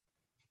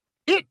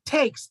 It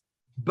takes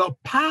the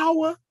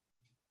power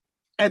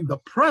and the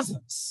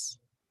presence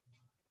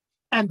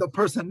and the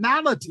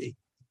personality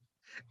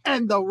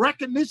and the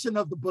recognition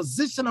of the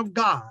position of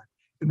God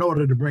in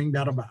order to bring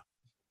that about.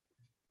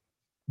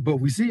 But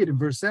we see it in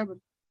verse 7.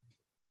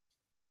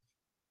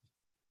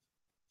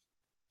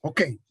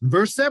 Okay,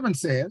 verse 7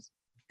 says,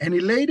 and he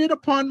laid it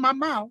upon my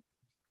mouth,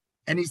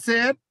 and he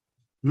said,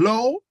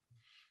 lo,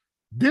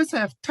 this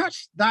hath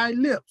touched thy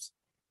lips,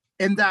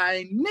 and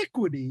thy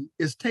iniquity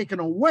is taken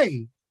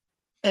away,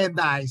 and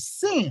thy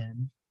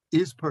sin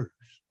is purged.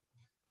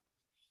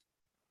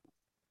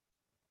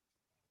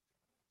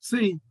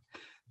 See,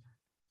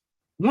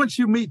 once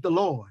you meet the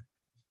Lord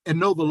and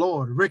know the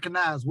Lord,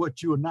 recognize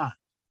what you are not,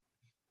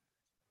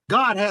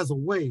 God has a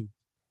way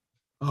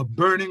of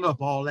burning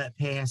up all that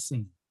past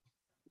sin.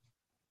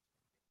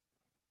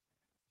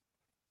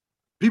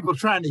 People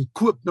trying to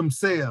equip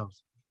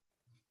themselves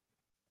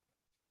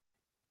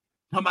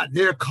Talking about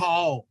they're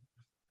called.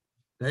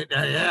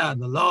 Yeah,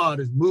 the Lord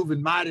is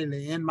moving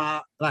mightily in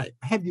my life.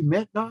 Have you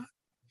met God?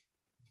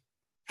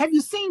 Have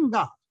you seen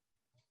God?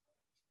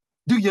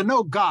 Do you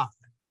know God?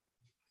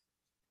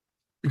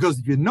 Because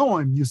if you know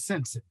him, you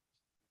sense it.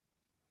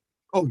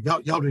 Oh,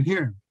 y'all didn't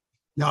hear him.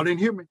 Y'all didn't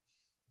hear me.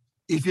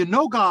 If you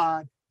know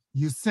God,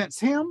 you sense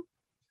him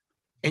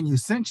and you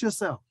sense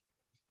yourself.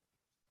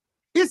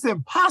 It's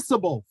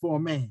impossible for a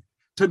man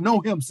to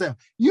know himself.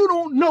 You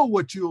don't know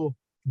what you'll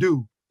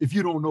do if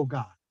you don't know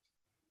God.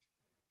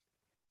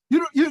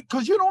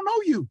 Because you don't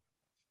know you.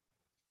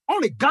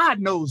 Only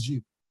God knows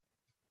you.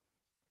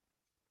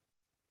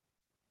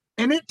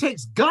 And it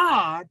takes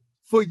God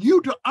for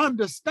you to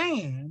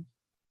understand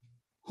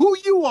who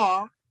you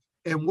are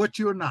and what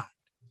you're not.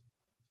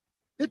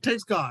 It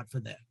takes God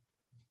for that.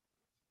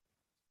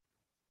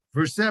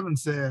 Verse 7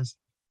 says,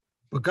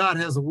 but God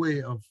has a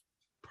way of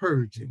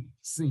purging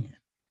sin,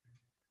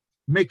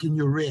 making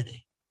you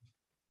ready.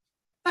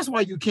 That's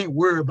why you can't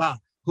worry about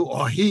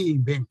who he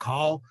ain't been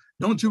called.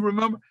 Don't you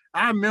remember?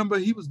 I remember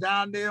he was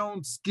down there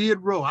on Skid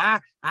Row. I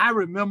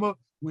remember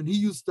when he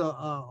used to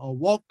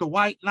walk the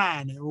white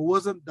line. It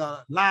wasn't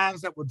the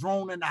lines that were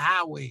drawn in the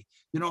highway,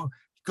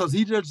 because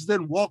he just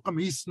didn't walk them.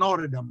 He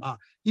snorted them.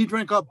 He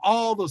drank up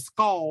all the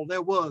skull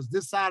there was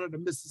this side of the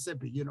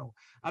Mississippi.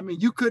 I mean,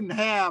 you couldn't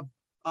have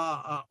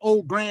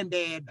old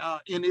granddad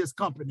in his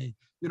company.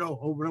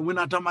 We're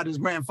not talking about his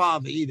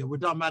grandfather either. We're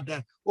talking about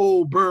that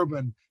old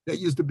bourbon that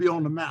used to be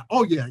on the mount.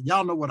 Oh yeah,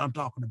 y'all know what I'm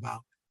talking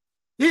about.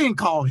 He didn't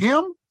call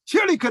him.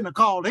 Surely couldn't have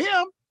called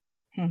him.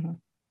 Mm-hmm.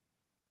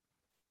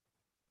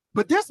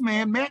 But this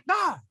man met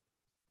God.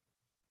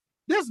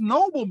 This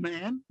noble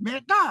man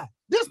met God.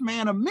 This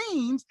man of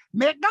means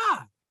met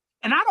God.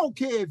 And I don't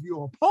care if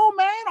you're a poor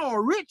man or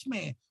a rich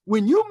man.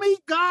 When you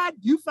meet God,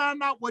 you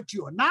find out what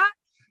you are not.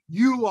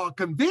 You are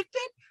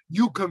convicted.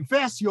 You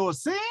confess your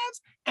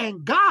sins,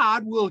 and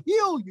God will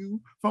heal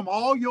you from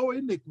all your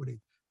iniquity.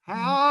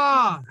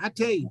 I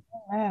tell you.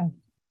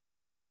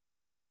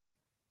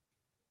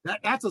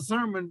 That's a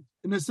sermon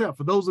in itself.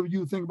 For those of you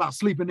who think about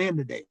sleeping in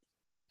today,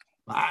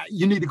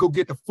 you need to go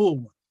get the full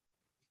one.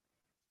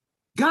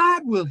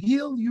 God will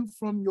heal you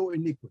from your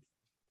iniquity.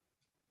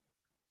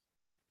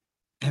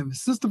 And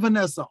Sister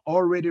Vanessa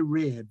already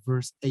read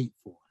verse 8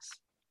 for us.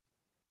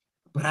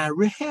 But I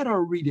had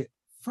her read it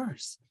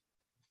first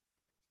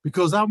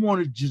because I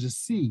wanted you to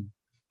see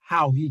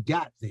how he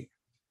got there.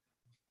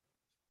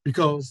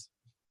 Because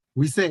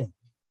we said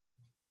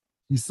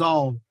he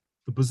saw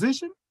the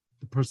position,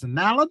 the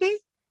personality.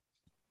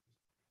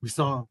 We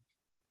saw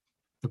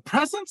the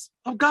presence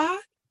of God.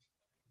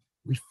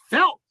 We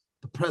felt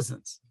the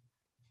presence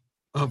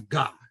of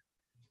God.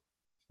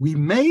 We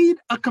made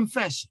a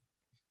confession,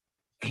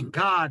 and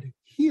God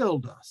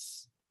healed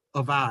us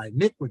of our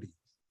iniquities.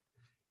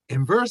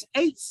 And verse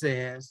 8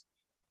 says,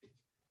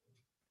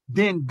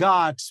 then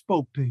God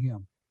spoke to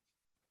him.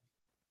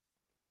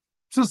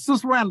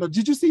 Sister Randall,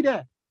 did you see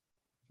that?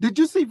 Did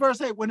you see verse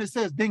 8 when it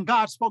says, then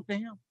God spoke to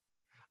him?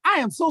 I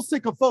am so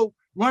sick of folk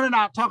running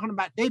out talking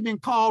about they've been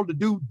called to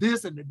do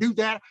this and to do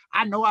that.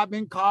 I know I've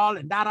been called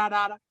and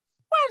da-da-da-da.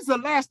 When's the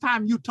last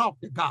time you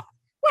talked to God?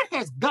 When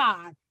has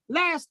God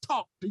last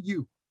talked to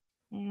you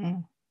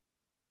and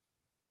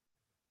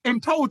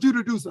told you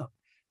to do something?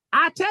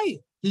 I tell you,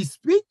 he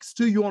speaks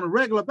to you on a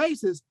regular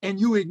basis and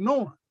you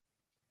ignore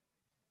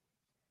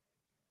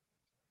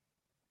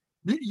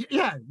him.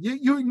 Yeah,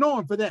 you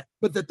ignore him for that.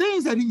 But the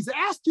things that he's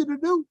asked you to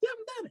do, you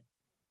haven't done it.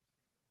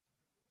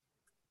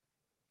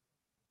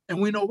 And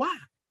we know why.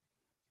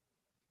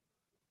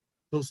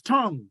 Those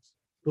tongues,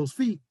 those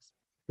feet,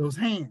 those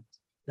hands,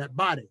 that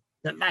body,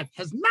 that life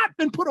has not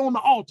been put on the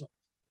altar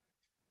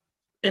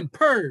and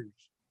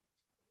purged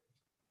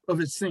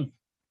of its sin.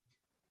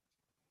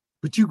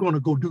 But you're going to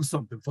go do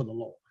something for the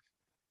Lord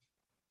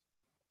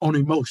on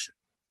emotion.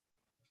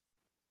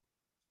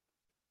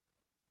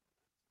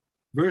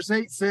 Verse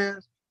 8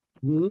 says,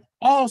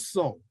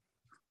 also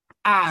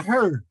I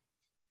heard.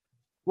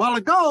 While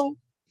ago,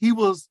 he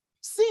was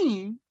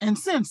seeing and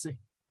sensing.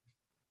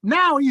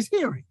 Now he's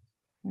hearing.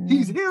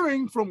 He's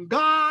hearing from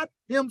God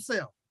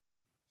himself.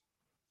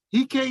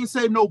 He can't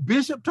say no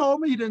bishop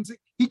told me.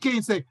 He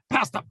can't say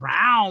Pastor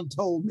Brown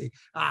told me.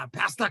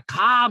 Pastor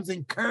Cobbs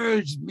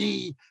encouraged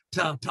me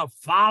to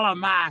follow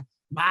my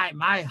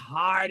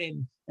heart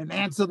and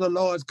answer the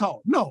Lord's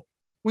call. No,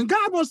 when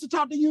God wants to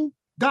talk to you,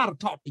 God will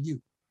talk to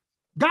you.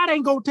 God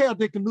ain't gonna tell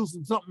Dick and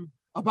Newsom something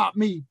about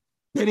me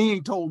that he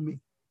ain't told me.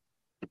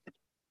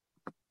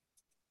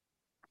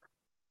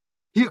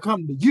 He'll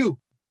come to you.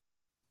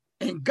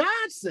 And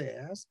God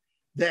says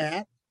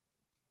that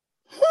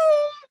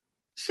whom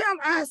shall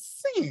I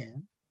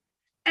send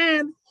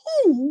and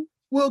who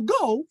will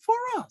go for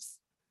us?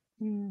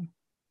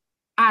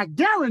 I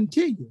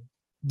guarantee you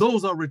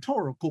those are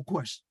rhetorical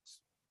questions.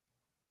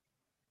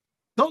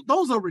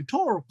 Those are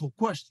rhetorical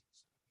questions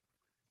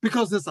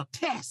because it's a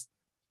test.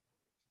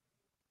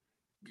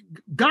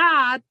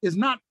 God is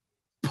not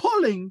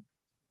pulling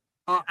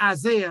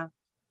Isaiah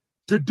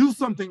to do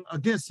something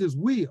against his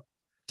will,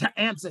 to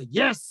answer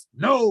yes,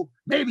 no,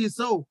 maybe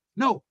so.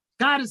 No,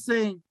 God is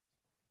saying,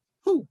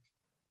 who?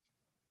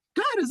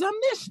 God is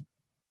omniscient.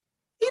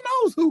 He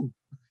knows who.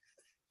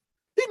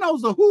 He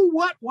knows the who,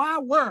 what, why,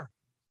 where.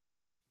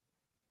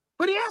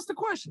 But he asked the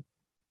question.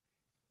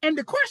 And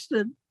the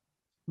question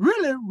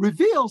really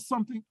reveals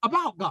something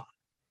about God.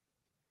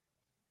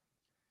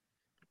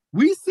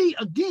 We see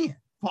again,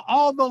 for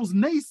all those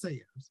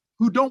naysayers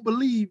who don't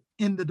believe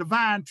in the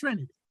divine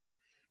Trinity,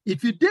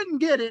 if you didn't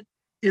get it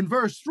in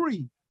verse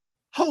 3,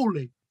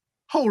 holy,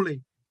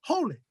 holy,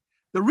 holy.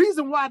 The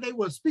reason why they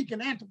were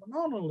speaking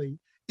antiphonally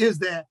is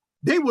that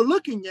they were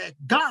looking at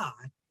God,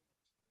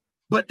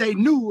 but they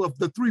knew of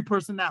the three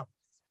personalities.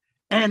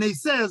 And he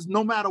says,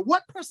 no matter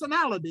what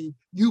personality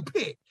you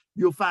pick,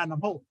 you'll find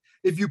them holy.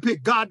 If you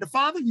pick God the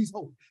Father, he's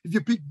holy. If you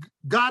pick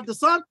God the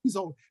Son, he's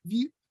holy. If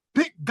you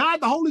pick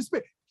God the Holy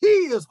Spirit, he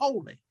is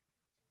holy.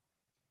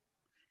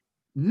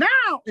 Now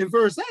in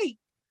verse 8,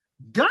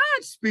 God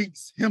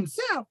speaks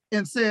himself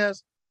and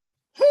says,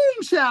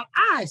 whom shall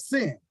I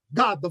send?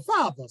 God the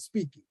Father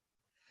speaking.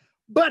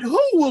 But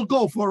who will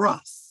go for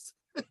us?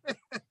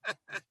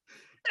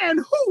 And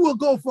who will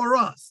go for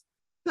us?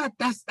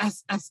 That's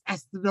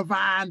the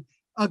divine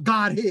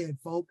Godhead,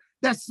 folks.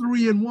 That's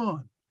 3 in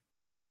 1.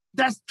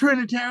 That's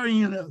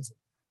Trinitarianism.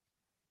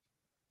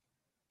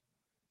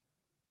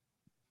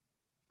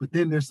 But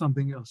then there's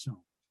something else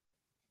shown.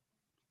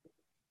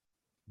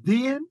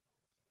 Then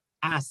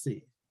I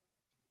said,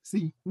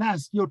 see, now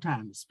it's your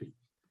time to speak.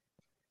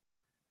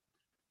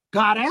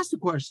 God asked the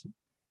question,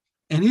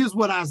 and here's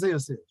what Isaiah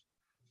says.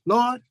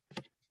 Lord,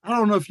 I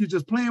don't know if you're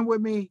just playing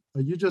with me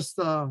or you're just,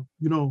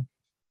 you're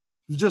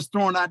just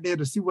throwing out there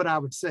to see what I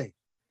would say.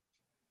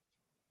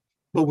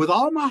 But with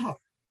all my heart,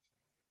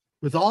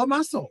 with all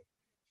my soul,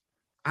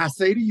 I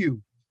say to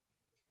you,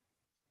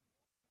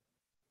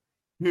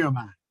 here am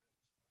I.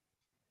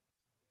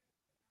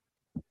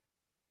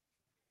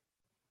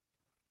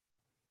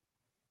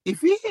 If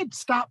he had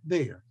stopped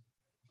there,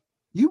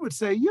 you would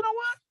say, you know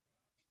what?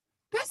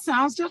 That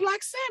sounds just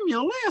like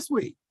Samuel last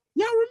week.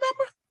 Y'all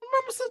remember?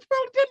 Remember, Sister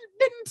Bella,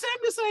 didn't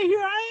Samuel say, here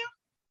I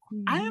am?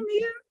 Mm-hmm. I am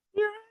here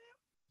I am.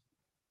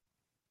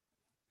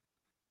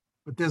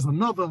 But there's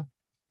another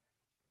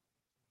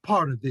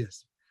part of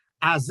this.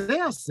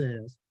 Isaiah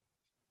says,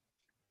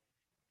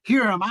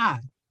 here am I.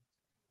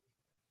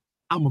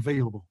 I'm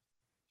available.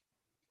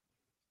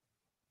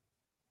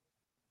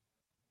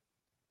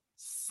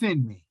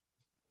 Send me.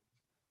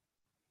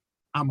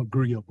 I'm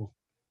agreeable.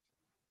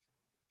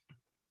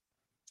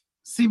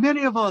 See,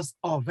 many of us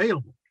are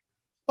available.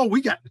 Oh,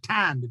 we got the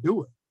time to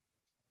do it.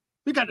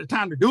 We got the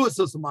time to do it,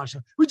 Sister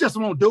Marsha. We just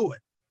won't do it.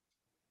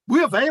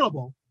 We're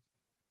available.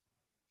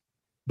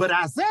 But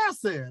Isaiah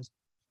says,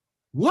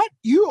 what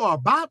you are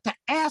about to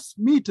ask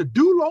me to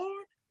do,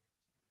 Lord,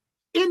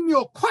 in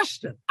your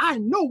question, I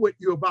know what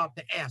you're about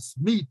to ask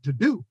me to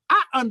do.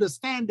 I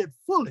understand it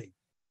fully.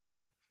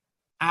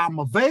 I'm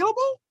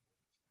available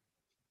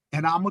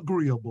and I'm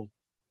agreeable.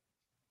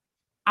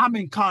 I'm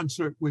in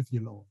concert with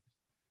you, Lord.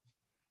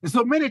 And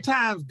so many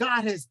times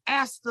God has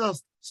asked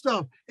us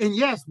stuff. And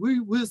yes,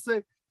 we'll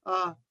say,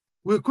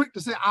 we're quick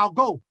to say, I'll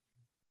go.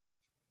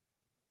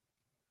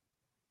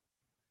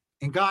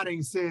 And God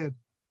ain't said,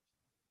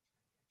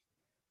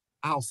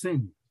 I'll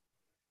send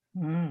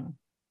you. Mm.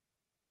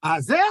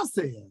 Isaiah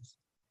says,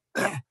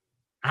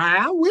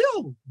 I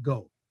will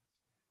go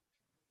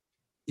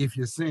if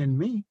you send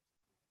me.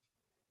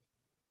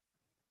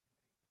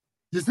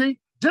 You see,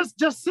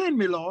 just send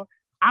me, Lord.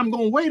 I'm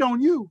going to wait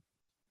on you.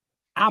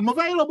 I'm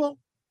available.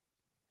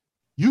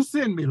 You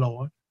send me,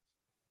 Lord.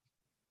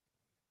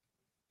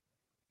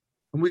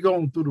 And we go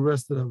on through the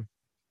rest of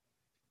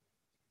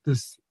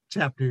this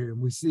chapter here,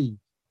 and we see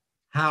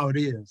how it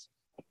is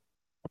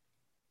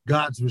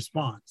God's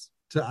response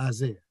to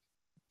Isaiah.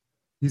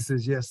 He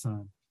says, yes,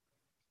 son,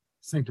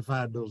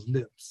 sanctify those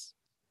lips.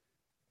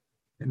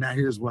 And now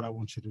here's what I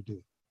want you to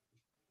do.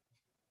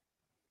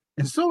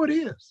 And so it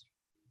is.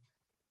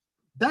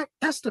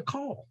 That's the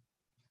call.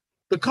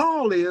 The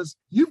call is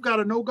you've got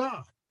to know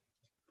God.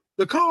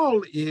 The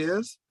call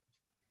is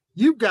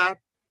you've got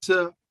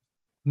to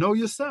know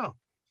yourself.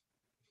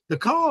 The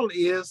call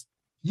is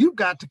you've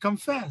got to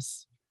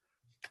confess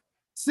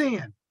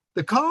sin.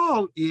 The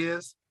call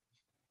is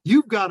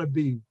you've got to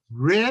be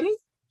ready,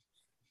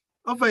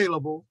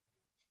 available,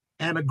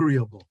 and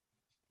agreeable.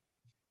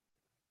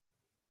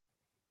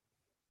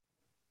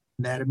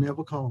 Adam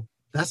ever called.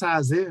 That's how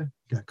Isaiah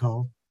got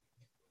called.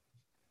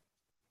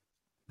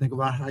 Think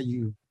about how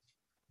you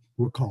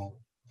were called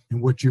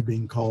and what you're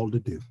being called to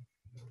do,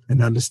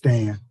 and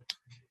understand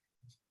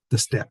the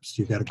steps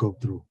you got to go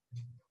through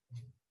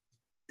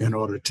in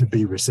order to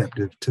be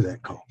receptive to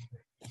that call.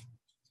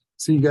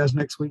 See you guys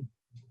next week.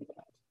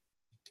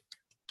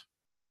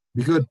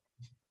 Be good.